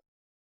realtor.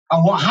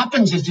 And what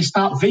happens is they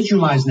start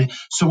visualizing it.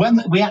 So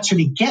when we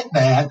actually get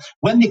there,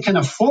 when they can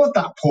afford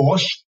that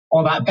Porsche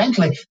or that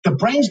Bentley, the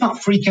brain's not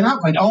freaking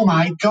out going, oh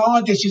my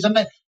God, this is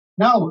amazing.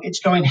 No, it's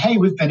going, hey,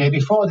 we've been here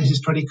before. This is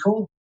pretty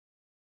cool.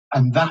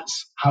 And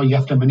that's how you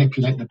have to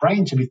manipulate the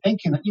brain to be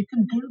thinking that you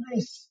can do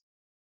this.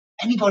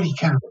 Anybody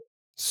can.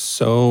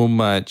 So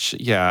much.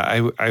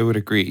 Yeah, I would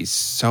agree.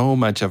 So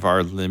much of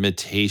our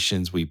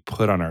limitations we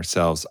put on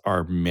ourselves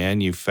are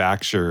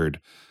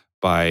manufactured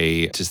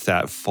by just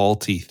that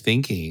faulty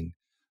thinking.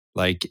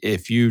 Like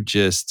if you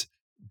just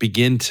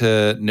begin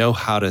to know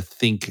how to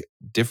think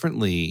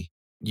differently,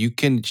 you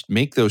can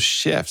make those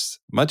shifts.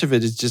 Much of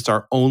it is just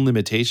our own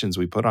limitations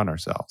we put on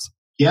ourselves.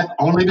 Yeah,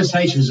 own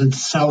limitations and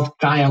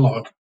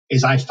self-dialogue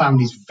I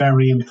found is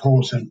very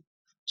important.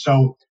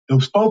 So the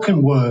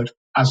spoken word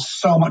has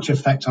so much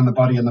effect on the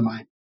body and the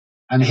mind.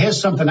 And here's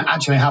something that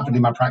actually happened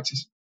in my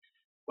practice.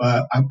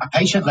 A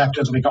patient left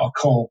us and we got a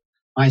call.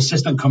 My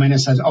assistant come in and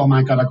says, oh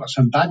my God, I've got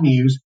some bad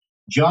news.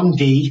 John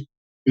D,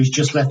 who's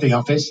just left the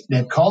office,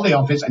 they've called the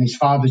office and his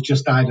father's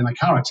just died in a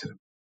car accident.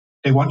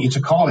 They want you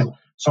to call him.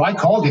 So I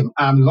called him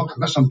and look, I've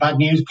got some bad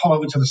news. Pull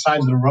over to the side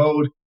of the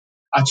road.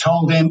 I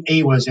told him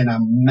he was in a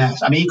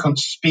mess. I mean, he couldn't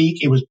speak.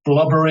 He was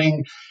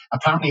blubbering.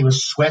 Apparently he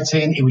was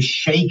sweating. He was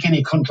shaking.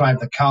 He couldn't drive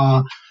the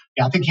car.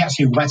 Yeah, I think he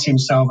actually wet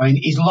himself. I mean,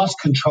 he's lost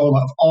control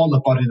of all the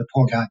body, the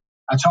poor guy.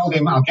 I told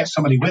him I'll get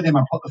somebody with him.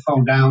 I put the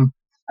phone down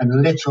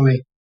and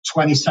literally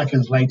 20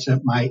 seconds later,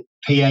 my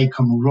PA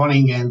come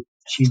running in.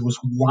 She was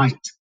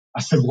white.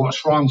 I said,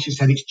 what's wrong? She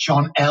said, it's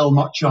John L,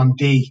 not John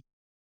D.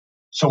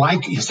 So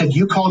I said,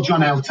 you call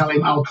John L, tell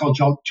him I'll call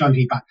John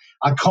D back.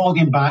 I called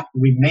him back.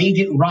 We made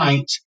it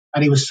right.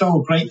 And he was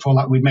so grateful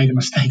that we'd made a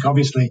mistake,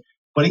 obviously.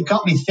 But it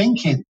got me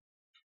thinking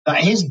that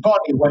his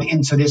body went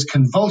into this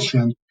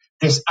convulsion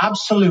this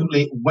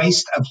absolutely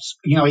waste of,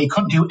 he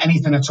couldn't do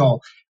anything at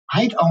all.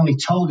 I'd only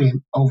told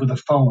him over the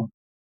phone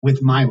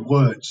with my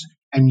words,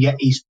 and yet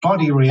his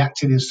body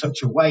reacted in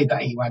such a way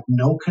that he had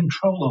no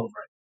control over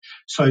it.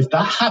 So if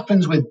that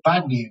happens with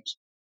bad news,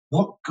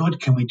 what good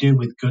can we do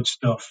with good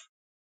stuff?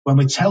 When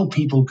we tell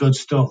people good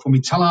stuff, when we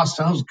tell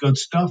ourselves good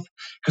stuff,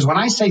 because when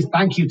I say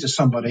thank you to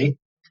somebody,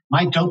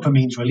 my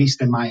dopamine's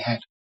released in my head.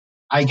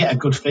 I get a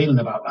good feeling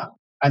about that.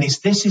 And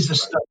this is the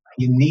stuff that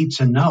you need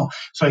to know.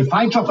 So if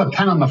I drop a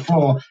pen on the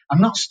floor, I'm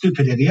not a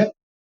stupid idiot,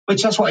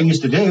 which that's what I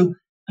used to do.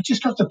 I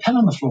just dropped a pen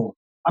on the floor.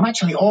 I'm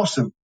actually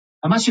awesome.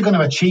 I'm actually going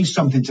to achieve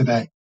something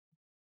today.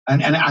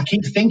 And I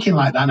keep thinking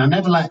like that. And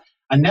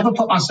I never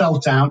put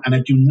myself down, and I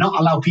do not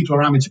allow people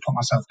around me to put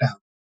myself down.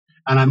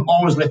 And I'm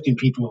always lifting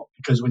people up,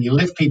 because when you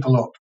lift people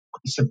up,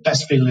 it's the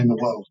best feeling in the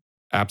world.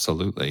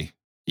 Absolutely.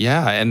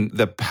 Yeah. And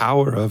the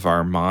power of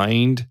our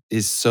mind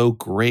is so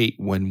great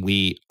when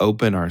we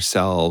open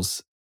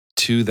ourselves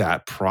to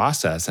that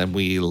process and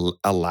we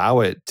allow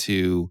it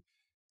to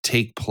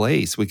take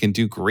place. We can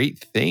do great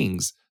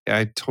things.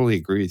 I totally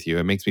agree with you.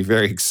 It makes me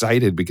very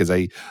excited because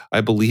I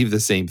believe the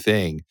same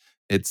thing.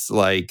 It's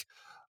like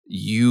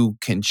you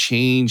can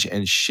change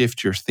and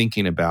shift your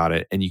thinking about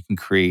it, and you can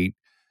create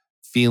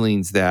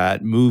feelings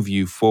that move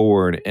you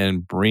forward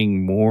and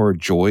bring more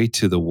joy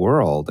to the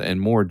world and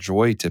more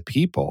joy to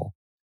people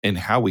and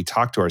how we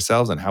talk to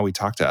ourselves and how we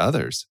talk to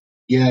others.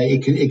 Yeah,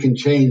 it can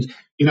change.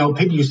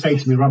 People used to say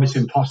to me, Rob, it's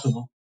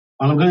impossible.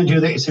 Well, I'm going to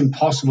do that. It's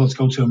impossible to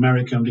go to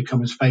America and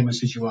become as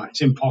famous as you are.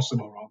 It's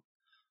impossible,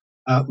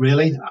 Rob.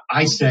 Really?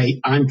 I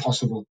say I'm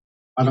possible.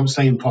 I don't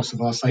say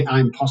impossible. I say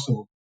I'm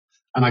possible.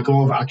 And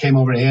I came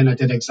over here and I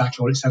did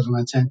exactly what it says on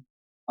the tin.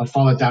 I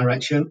followed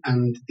direction,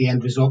 and the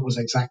end result was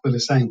exactly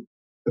the same.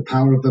 The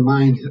power of the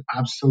mind is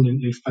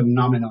absolutely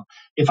phenomenal.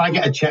 If I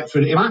get a check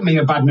through, it might mean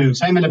a bad mood.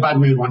 Say I'm in a bad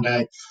mood one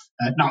day,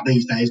 not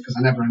these days because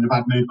I'm never in a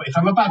bad mood, but if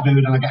I'm in a bad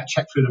mood and I get a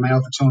check through the mail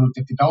for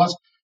 $250,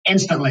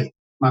 instantly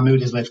my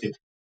mood is lifted.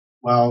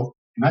 Well,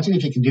 imagine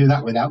if you can do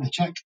that without the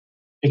check.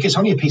 Because it's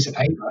only a piece of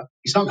paper.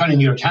 It's not gone in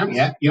your account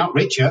yet. You're not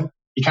richer.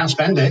 You can't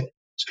spend it.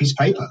 It's a piece of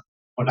paper.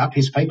 But that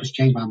piece of paper's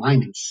changed my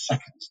mind in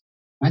seconds.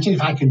 Imagine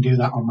if I can do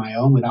that on my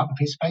own without the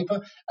piece of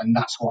paper. And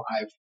that's what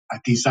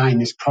I've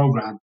designed this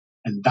program.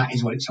 And that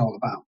is what it's all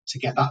about. To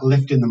get that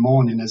lift in the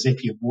morning as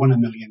if you've won $1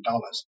 million.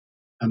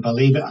 And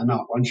believe it or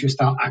not, once you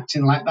start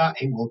acting like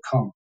that, it will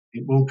come.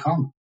 It will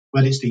come.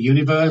 Whether it's the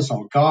universe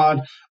or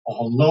God or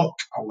luck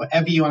or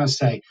whatever you want to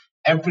say,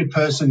 every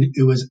person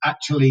who has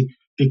actually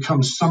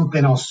become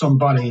something or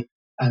somebody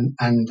and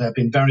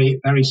been very,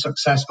 very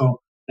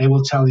successful, they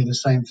will tell you the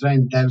same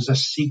thing. There's a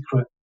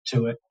secret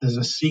to it. There's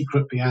a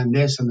secret behind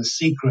this, and the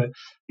secret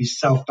is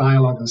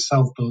self-dialogue and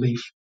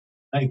self-belief.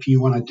 That if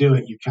you want to do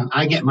it, you can.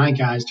 I get my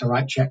guys to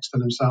write checks for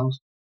themselves.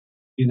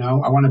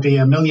 I want to be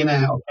a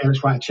millionaire. Okay,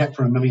 let's write a check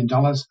for $1 million.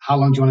 How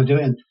long do you want to do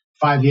it in?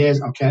 5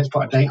 years. Okay, let's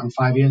put a date on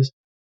 5 years.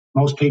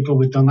 Most people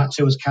we've done that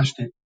to has cashed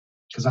it,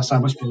 because that's how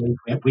much belief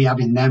we have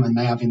in them and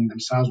they have in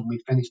themselves when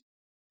we finish.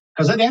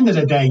 Because at the end of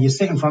the day, you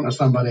sit in front of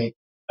somebody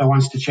that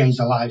wants to change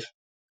their life.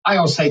 I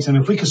always say to them,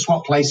 if we could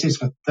swap places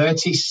for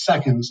 30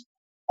 seconds,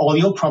 all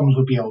your problems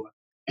would be over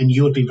and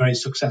you would be very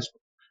successful,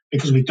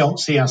 because we don't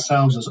see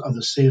ourselves as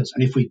others see us.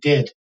 And if we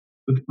did,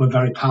 we're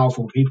very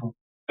powerful people,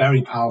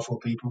 very powerful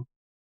people.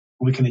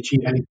 We can achieve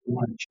anything we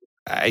want to achieve.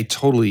 I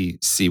totally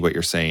see what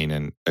you're saying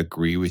and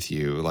agree with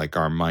you. Like,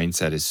 our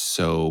mindset is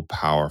so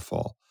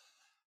powerful.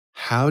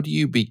 How do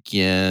you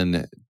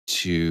begin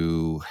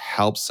to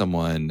help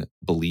someone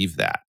believe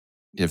that,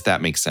 if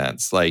that makes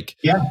sense? Like,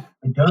 Yeah,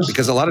 it does.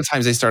 because a lot of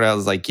times they start out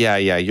as like, yeah,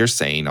 you're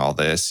saying all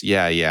this.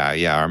 Yeah,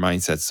 our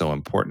mindset's so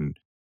important.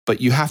 But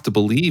you have to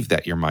believe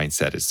that your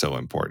mindset is so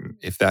important,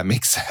 if that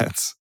makes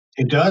sense.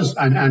 It does.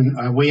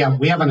 And we have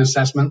an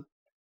assessment,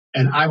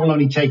 and I will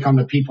only take on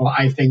the people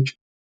I think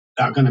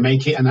that are going to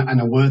make it and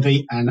are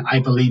worthy and I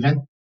believe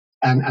in.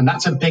 And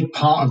that's a big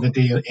part of the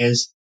deal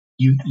is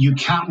you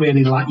can't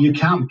really you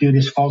can't do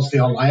this falsely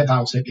or lie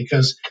about it,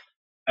 because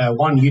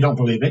one, you don't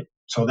believe it,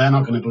 so they're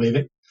not going to believe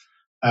it.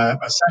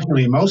 But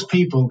secondly, most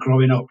people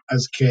growing up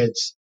as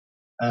kids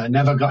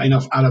never got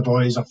enough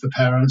attaboys off the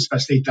parents,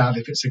 especially dad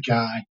if it's a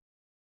guy.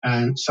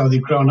 And so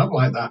they've grown up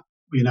like that,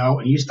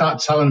 and you start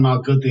telling them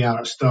how good they are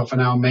at stuff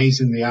and how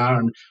amazing they are.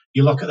 And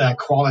you look at their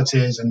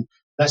qualities, and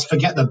let's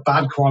forget the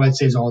bad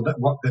qualities or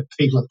what the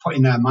people have put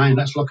in their mind.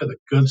 Let's look at the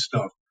good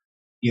stuff,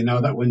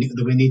 that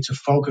we need to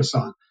focus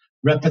on.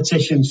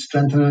 Repetition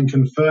strengthens and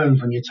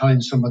confirms when you're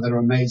telling someone they're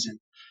amazing.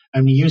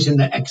 And using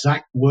the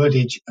exact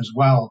wordage as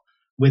well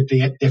with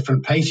the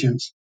different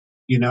patients,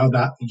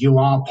 that you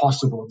are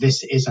possible.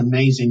 This is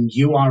amazing.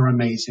 You are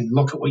amazing.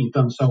 Look at what you've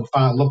done so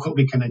far. Look what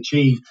we can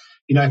achieve.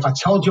 If I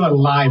told you a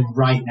lie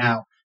right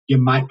now, you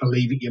might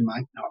believe it, you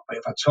might not. But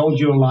if I told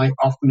you a lie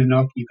often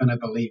enough, you're going to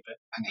believe it.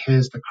 And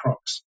here's the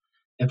crux.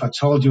 If I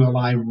told you a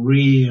lie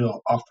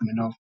real often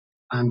enough,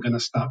 I'm going to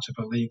start to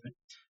believe it.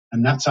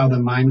 And that's how the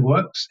mind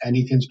works.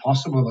 Anything's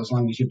possible as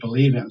long as you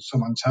believe it and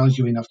someone tells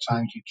you enough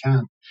times you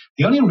can.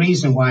 The only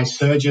reason why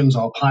surgeons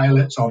or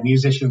pilots or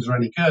musicians are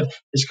any good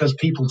is because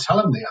people tell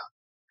them they are.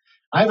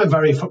 I have a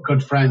very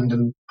good friend,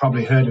 and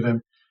probably heard of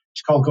him.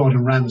 He's called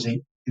Gordon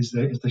Ramsay. Is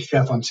the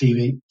chef on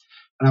TV.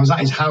 And I was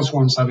at his house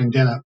once having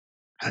dinner,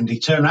 and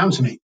he turned around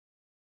to me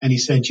and he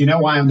said, "Do you know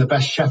why I'm the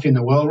best chef in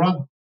the world,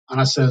 Rob?" And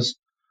I says,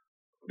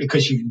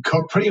 "Because you can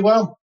cook pretty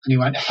well." And he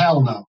went,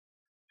 "Hell no,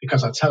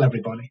 because I tell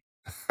everybody."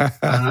 And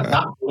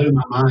that blew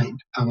my mind.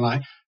 I'm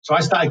like, so I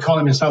started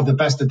calling myself the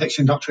best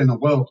addiction doctor in the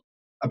world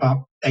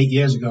about 8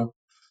 years ago,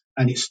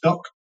 and it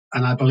stuck.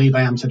 And I believe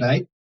I am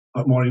today.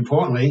 But more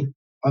importantly,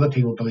 other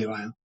people believe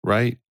I am.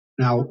 Right.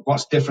 Now,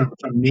 what's different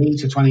from me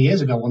to 20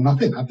 years ago? Well,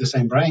 nothing. I have the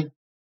same brain,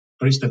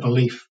 but it's the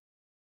belief.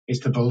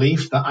 It's the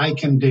belief that I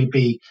can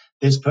be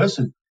this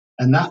person.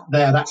 And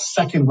that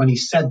second when he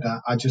said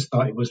that, I just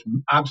thought it was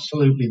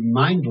absolutely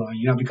mind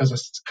blowing, because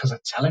I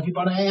tell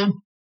everybody I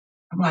am.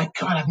 I'm like,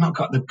 God, I've not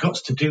got the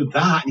guts to do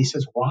that. And he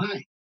says,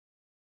 why?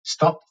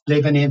 Stop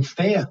living in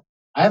fear.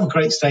 I have a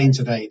great saying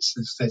today. It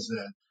says,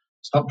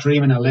 stop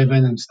dreaming of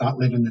living and start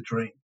living the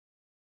dream,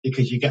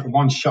 because you get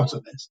one shot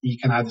at this. You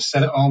can either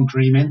sit at home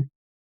dreaming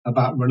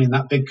about running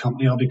that big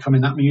company or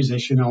becoming that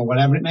musician or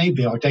whatever it may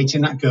be, or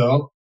dating that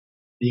girl.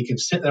 You can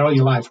sit there all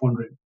your life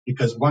wondering,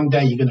 because one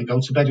day you're going to go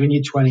to bed when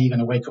you're 20, you're going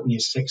to wake up when you're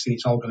 60,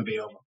 it's all going to be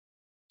over.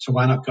 So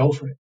why not go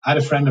for it? I had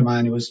a friend of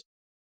mine who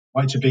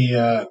wanted to be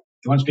a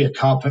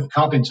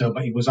carpenter,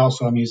 but he was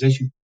also a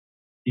musician.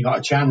 He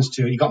got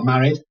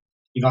married.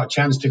 He got a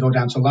chance to go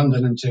down to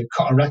London and to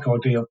cut a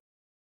record deal,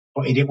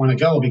 but he didn't want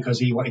to go because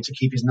he wanted to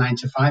keep his 9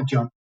 to 5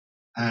 job.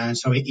 And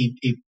so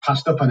he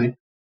passed up on it,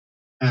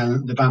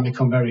 and the band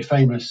became very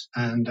famous.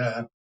 And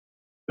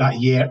that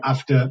year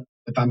after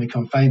the band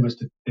became famous,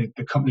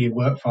 the company he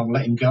worked for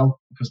let him go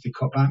because they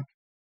cut back.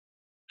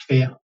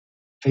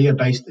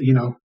 Fear-based,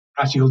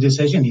 practical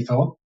decision. He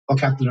thought,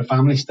 look after the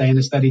family, stay in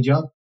a steady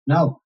job.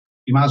 No,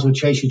 you might as well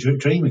chase your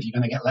dream if you're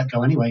going to get let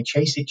go anyway.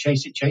 Chase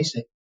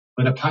it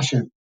with a passion,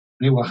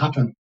 and it will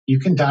happen. You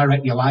can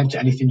direct your life to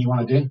anything you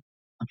want to do,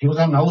 and people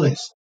don't know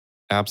this.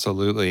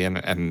 Absolutely.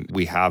 And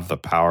we have the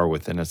power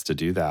within us to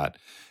do that.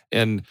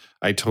 And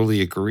I totally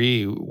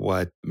agree.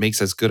 What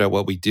makes us good at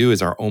what we do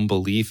is our own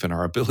belief and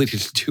our ability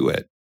to do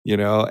it,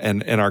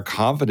 and our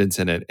confidence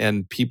in it.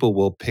 And people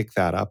will pick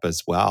that up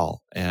as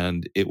well.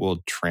 And it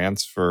will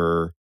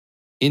transfer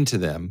into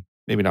them,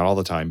 maybe not all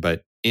the time,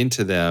 but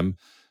into them.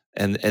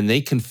 And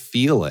they can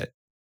feel it.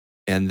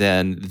 And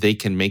then they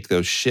can make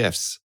those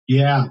shifts.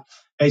 Yeah.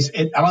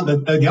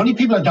 The only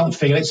people that don't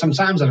feel it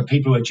sometimes are the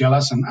people who are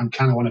jealous and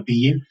kind of want to be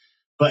you.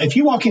 But if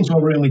you walk into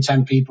a room with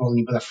 10 people and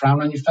you've got a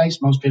frown on your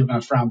face, most people are going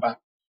to frown back.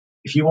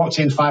 If you walked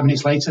in 5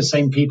 minutes later,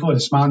 same people with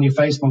a smile on your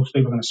face, most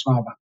people are going to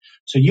smile back.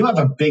 So you have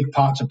a big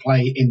part to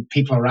play in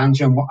people around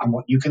you and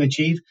what you can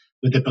achieve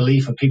with the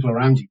belief of people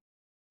around you.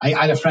 I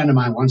had a friend of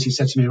mine once, he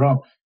said to me,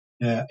 Rob,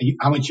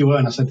 how much you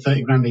earn? I said,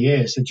 30 grand a year.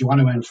 He said, do you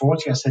want to earn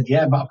 40? I said,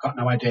 yeah, but I've got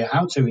no idea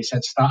how to. He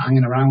said, start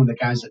hanging around with the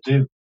guys that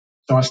do.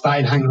 So I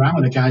started hanging around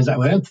with the guys that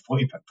earn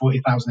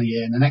 40,000 a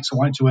year. And the next I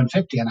wanted to earn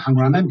 50 and I hung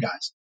around them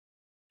guys,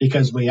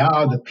 because we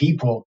are the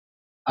people.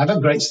 I have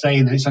a great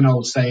saying, and it's an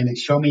old saying. It's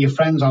show me your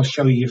friends, I'll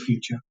show you your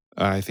future.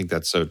 I think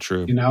that's so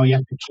true. You have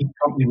to keep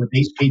company with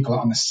these people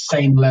on the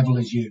same level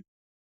as you.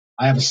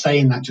 I have a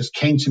saying that just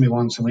came to me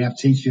once, and we have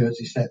t-shirts.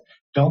 He said,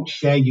 don't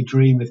share your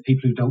dream with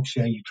people who don't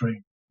share your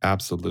dream.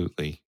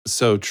 Absolutely.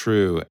 So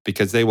true,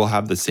 because they will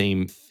have the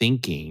same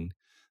thinking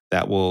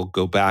that will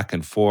go back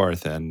and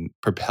forth and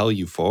propel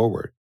you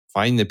forward.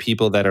 Find the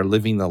people that are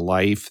living the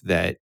life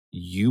that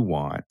you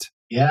want.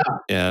 Yeah.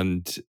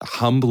 And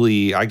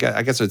humbly, I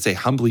guess I'd say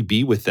humbly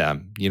be with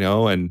them,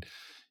 and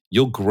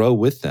you'll grow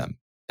with them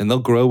and they'll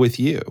grow with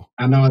you.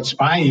 And they'll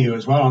inspire you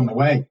as well on the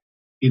way.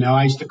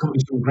 I used to come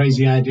with some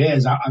crazy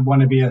ideas. I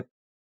want to be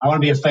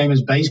a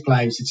famous bass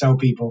player, to tell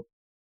people.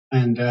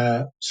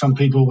 And some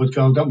people would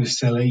go, don't be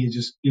silly.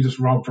 You just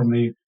rob from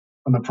the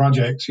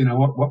projects.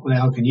 What the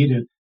hell can you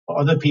do? But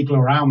other people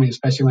around me,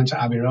 especially went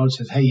to Abbey Road,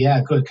 says, hey,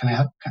 yeah, good.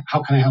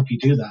 How can I help you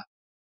do that?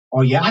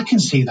 Oh, yeah, I can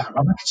see that,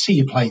 Rob. I can see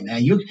you playing there.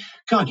 You're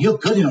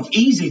good enough.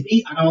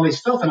 Easy, and all this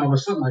stuff. And all of a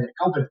sudden, I get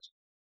confidence.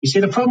 You see,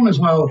 the problem as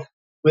well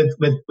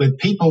with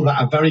people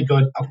that are very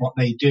good at what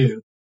they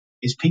do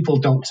is people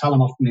don't tell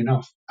them often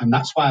enough. And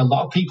that's why a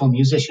lot of people,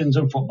 musicians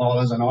and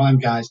footballers and all them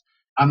guys,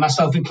 and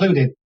myself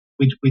included,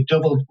 we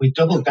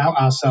double doubt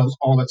ourselves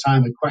all the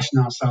time. We question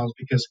ourselves,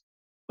 because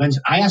when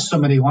I asked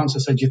somebody once, I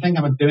said, do you think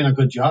I'm doing a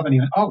good job? And he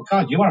went, oh,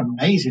 God, you are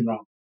amazing,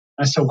 Rob.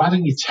 And I said, why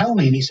don't you tell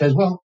me? And he says,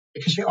 well,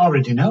 because you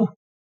already know.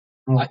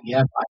 I'm like,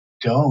 yeah, but I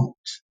don't.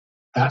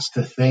 That's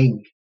the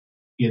thing.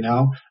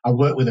 I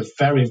worked with a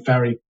very,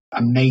 very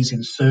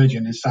amazing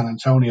surgeon in San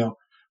Antonio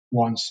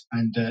once,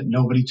 and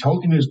nobody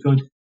told him he was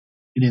good.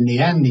 And in the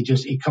end,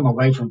 he come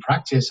away from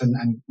practice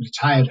and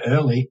retired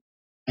early,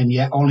 and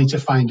yet only to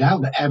find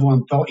out that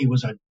everyone thought he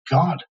was a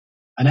god,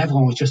 and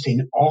everyone was just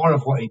in awe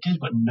of what he did,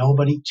 but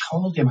nobody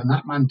told him, and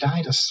that man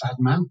died a sad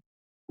man.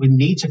 We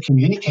need to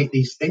communicate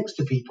these things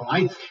to people.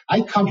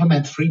 I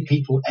compliment 3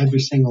 people every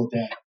single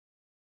day.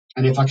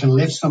 And if I can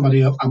lift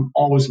somebody up, I'm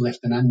always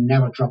lifting. I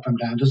never drop them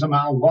down. Doesn't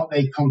matter what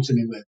they come to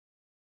me with.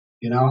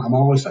 I'm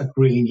always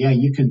agreeing, yeah,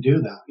 you can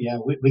do that. Yeah,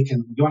 we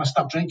can. You want to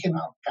stop drinking?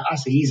 Oh,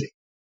 that's easy.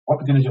 What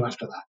are we going to do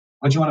after that?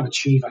 What do you want to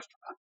achieve after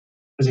that?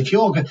 Because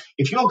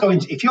if you're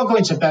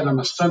going to bed on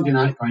a Sunday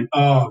night going,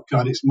 oh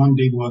God, it's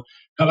Monday, we're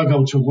gotta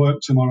go to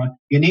work tomorrow,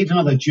 you need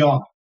another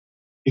job.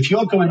 If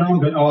you're going home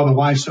going, oh, the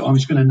wife's at home,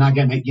 she's going to nag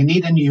at me, you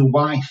need a new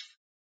wife.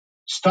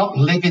 Stop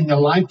living the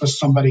life for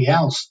somebody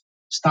else.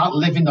 Start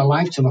living the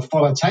life to the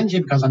full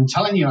attention, because I'm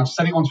telling you, I've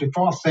said it once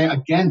before, I'll say it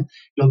again.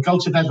 You'll go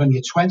to bed when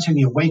you're 20 and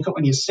you wake up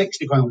when you're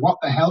 60 going, what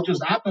the hell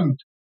just happened?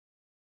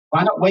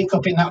 Why not wake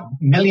up in that $1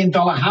 million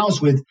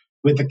house with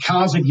the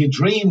cars of your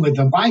dream, with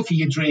the wife of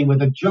your dream, with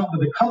the job,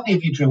 with the company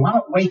of your dream? Why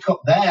not wake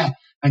up there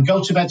and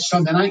go to bed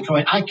Sunday night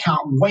going, I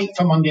can't wait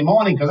for Monday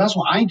morning? Because that's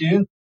what I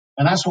do.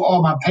 And that's what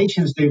all my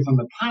patients do from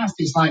the past.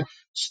 It's like,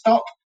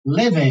 stop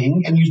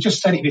living, and you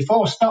just said it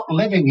before, stop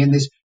living in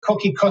this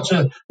cookie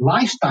cutter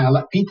lifestyle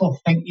that people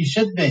think you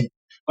should be.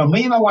 When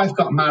me and my wife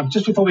got married,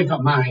 just before we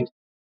got married,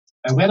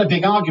 we had a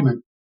big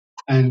argument.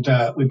 And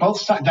we both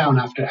sat down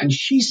after, and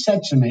she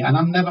said to me, and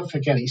I'll never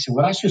forget it, she said,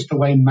 well, that's just the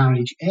way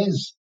marriage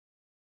is.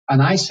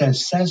 And I said,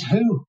 says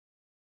who?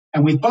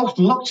 And we both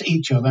looked at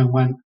each other and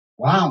went,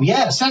 wow,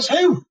 yeah, says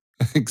who?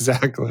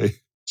 Exactly.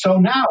 So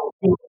now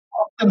you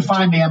often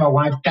find me and my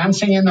wife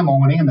dancing in the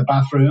morning in the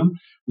bathroom,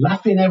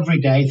 laughing every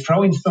day,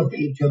 throwing stuff at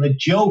each other,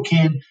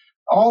 joking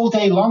all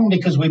day long,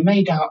 because we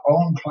made our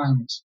own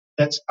plans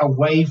that's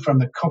away from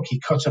the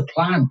cookie cutter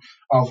plan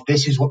of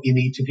this is what you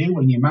need to do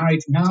when you're married.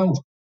 No,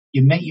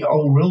 you make your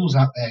own rules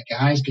out there,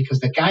 guys, because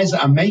the guys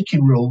that are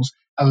making rules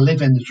are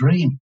living the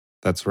dream.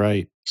 That's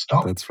right.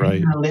 Stop That's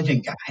right.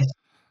 living, guys.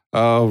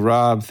 Oh,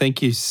 Robb,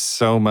 thank you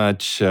so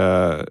much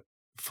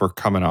for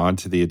coming on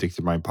to the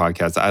Addicted Mind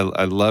podcast.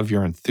 I love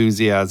your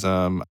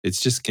enthusiasm. It's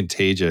just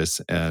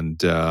contagious,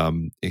 and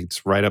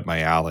it's right up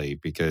my alley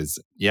because,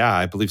 yeah,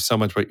 I believe so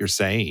much what you're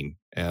saying.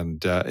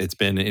 And it's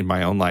been in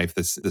my own life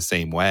the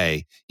same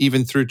way,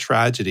 even through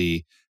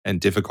tragedy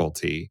and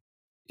difficulty.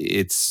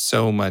 It's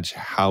so much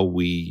how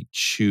we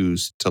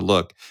choose to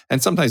look.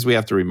 And sometimes we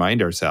have to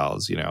remind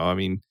ourselves,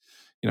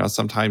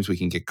 sometimes we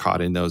can get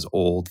caught in those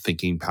old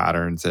thinking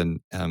patterns and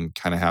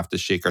kind of have to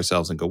shake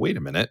ourselves and go, wait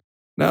a minute.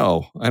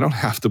 No, I don't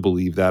have to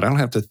believe that. I don't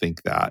have to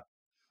think that.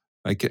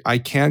 I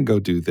can go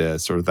do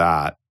this or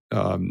that.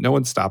 No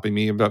one's stopping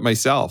me but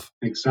myself.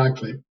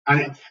 Exactly.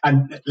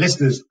 And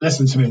listeners,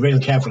 listen to me really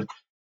carefully.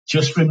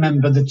 Just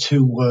remember the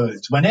two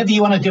words. Whenever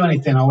you want to do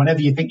anything or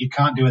whenever you think you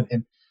can't do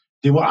anything,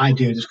 do what I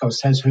do. Just go,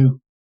 says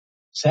who?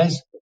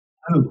 Says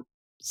who?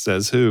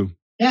 Says who?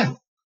 Yeah.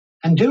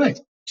 And do it.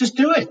 Just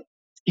do it.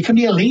 You can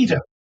be a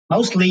leader.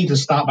 Most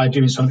leaders start by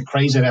doing something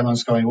crazy and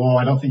everyone's going, oh,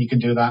 I don't think you can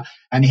do that.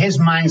 And his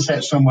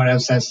mindset somewhere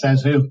else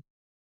says who?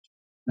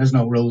 There's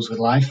no rules with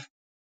life.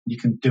 You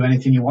can do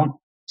anything you want.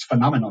 It's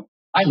phenomenal.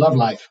 I love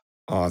life.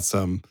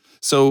 Awesome.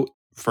 So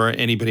for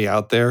anybody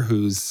out there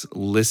who's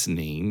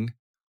listening,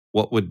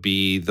 what would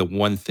be the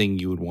one thing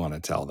you would want to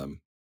tell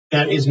them?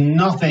 There is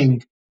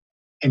nothing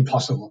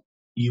impossible.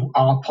 You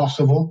are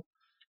possible.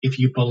 If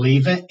you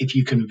believe it, if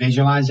you can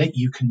visualize it,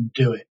 you can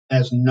do it.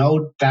 There's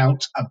no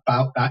doubt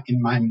about that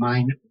in my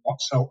mind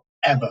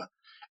whatsoever.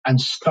 And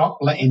stop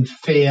letting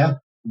fear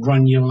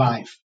run your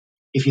life.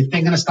 If you're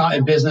thinking of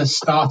starting a business,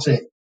 start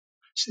it.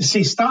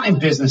 See, starting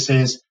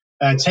businesses,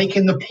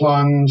 taking the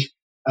plunge,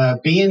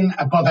 being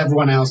above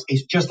everyone else,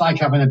 is just like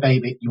having a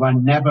baby. You are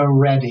never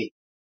ready.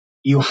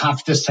 You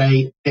have to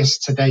say,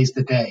 today's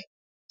the day.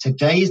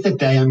 Today's the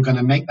day I'm going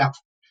to make that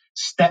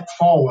step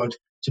forward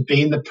to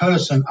being the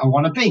person I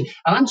want to be.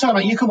 And I'm talking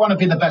about you could want to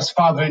be the best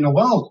father in the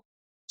world.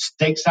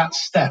 Take that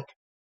step.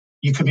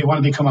 You could want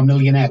to become a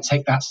millionaire.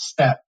 Take that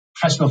step.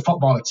 Professional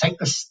footballer. Take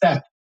the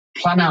step.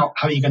 Plan out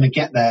how you're going to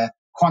get there.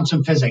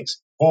 Quantum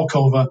physics. Walk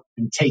over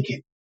and take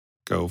it.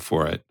 Go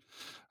for it.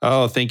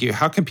 Oh, thank you.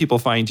 How can people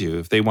find you?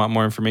 If they want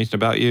more information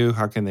about you,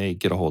 how can they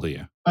get a hold of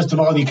you? First of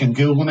all, you can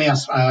Google me.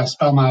 I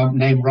spell my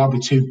name Robb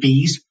with two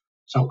B's.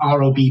 So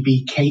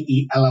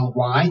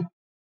ROBBKELLY.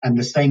 And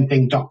the same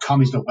thing,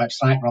 .com is the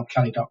website,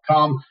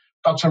 robkelly.com.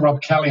 Dr.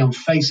 Robb Kelly on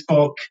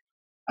Facebook.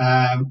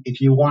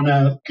 If you want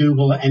to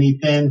Google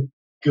anything,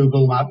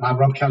 Google my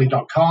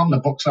robkelly.com. The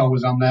book's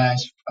always on there.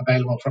 It's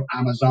available from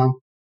Amazon.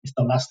 It's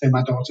the last thing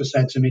my daughter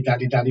said to me,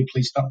 Daddy,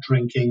 please stop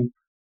drinking.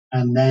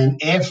 And then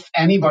if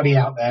anybody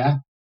out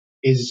there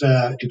is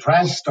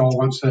depressed or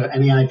wants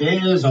any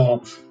ideas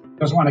or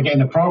doesn't want to get in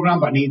the program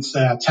but needs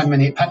a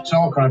 10-minute pep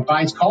talk or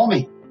advice, call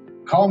me.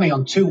 Call me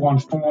on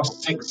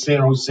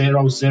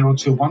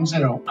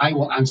 214-600-0210. I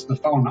will answer the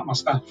phone, not my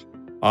staff.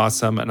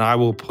 Awesome. And I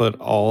will put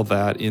all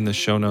that in the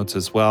show notes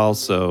as well.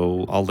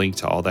 So I'll link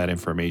to all that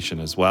information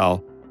as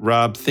well.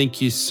 Robb, thank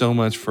you so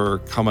much for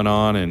coming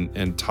on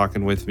and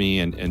talking with me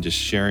and just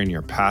sharing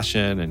your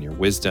passion and your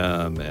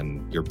wisdom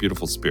and your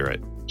beautiful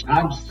spirit.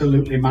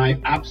 Absolutely, my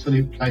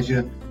absolute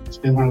pleasure. It's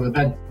been one of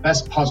the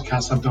best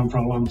podcasts I've done for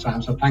a long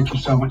time. So thank you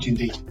so much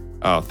indeed.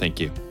 Oh, thank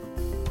you.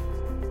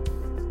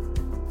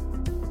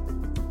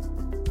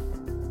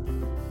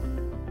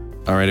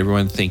 All right,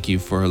 everyone. Thank you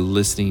for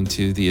listening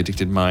to the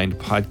Addicted Mind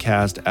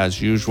podcast.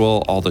 As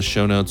usual, all the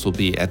show notes will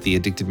be at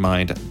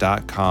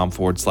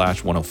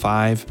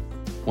theaddictedmind.com/105.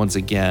 Once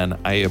again,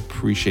 I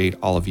appreciate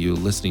all of you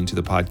listening to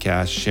the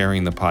podcast,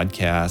 sharing the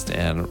podcast,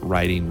 and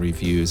writing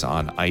reviews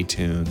on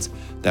iTunes.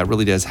 That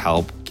really does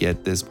help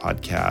get this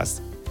podcast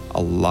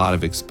a lot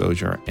of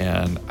exposure,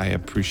 and I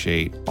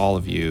appreciate all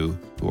of you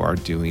who are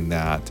doing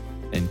that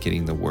and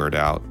getting the word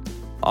out.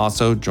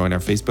 Also, join our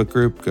Facebook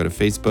group. Go to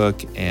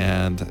Facebook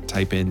and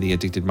type in the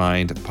Addicted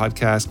Mind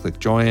podcast, click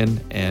join,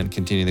 and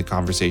continue the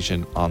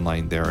conversation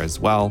online there as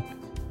well.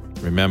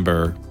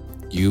 Remember,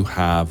 you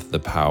have the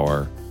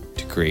power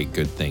to create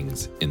good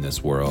things in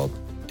this world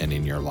and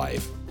in your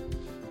life.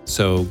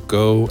 So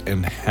go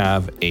and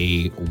have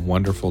a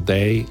wonderful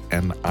day,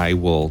 and I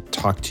will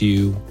talk to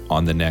you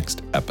on the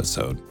next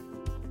episode.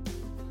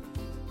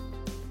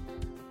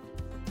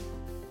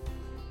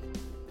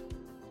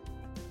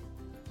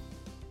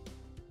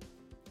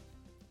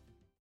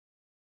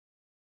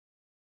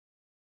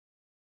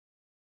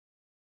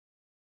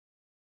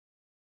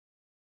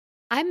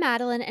 I'm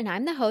Madeline, and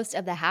I'm the host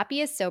of the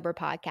Happiest Sober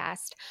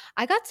podcast.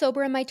 I got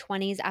sober in my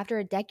 20s after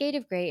a decade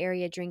of gray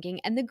area drinking,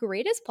 and the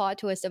greatest plot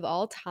twist of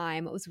all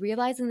time was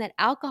realizing that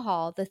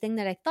alcohol, the thing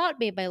that I thought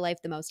made my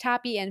life the most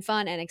happy and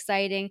fun and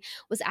exciting,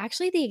 was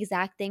actually the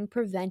exact thing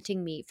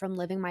preventing me from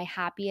living my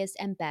happiest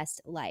and best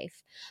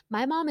life.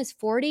 My mom is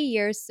 40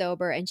 years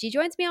sober, and she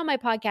joins me on my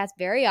podcast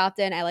very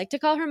often. I like to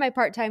call her my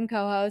part time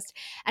co host,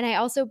 and I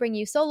also bring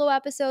you solo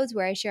episodes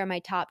where I share my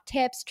top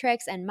tips,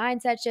 tricks, and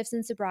mindset shifts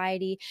in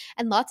sobriety,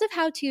 and lots of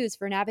how-tos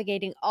for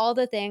navigating all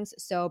the things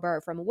sober,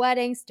 from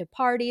weddings to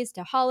parties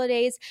to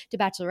holidays to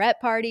bachelorette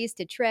parties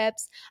to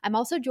trips. I'm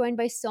also joined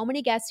by so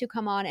many guests who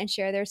come on and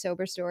share their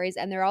sober stories,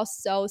 and they're all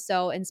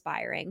so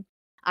inspiring.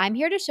 I'm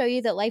here to show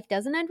you that life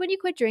doesn't end when you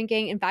quit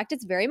drinking. In fact,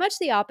 it's very much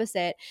the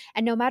opposite.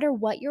 And no matter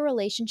what your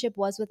relationship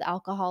was with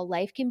alcohol,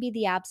 life can be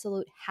the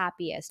absolute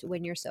happiest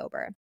when you're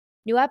sober.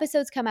 New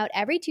episodes come out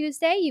every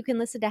Tuesday. You can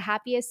listen to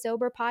Happiest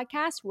Sober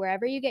podcast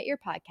wherever you get your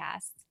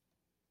podcasts.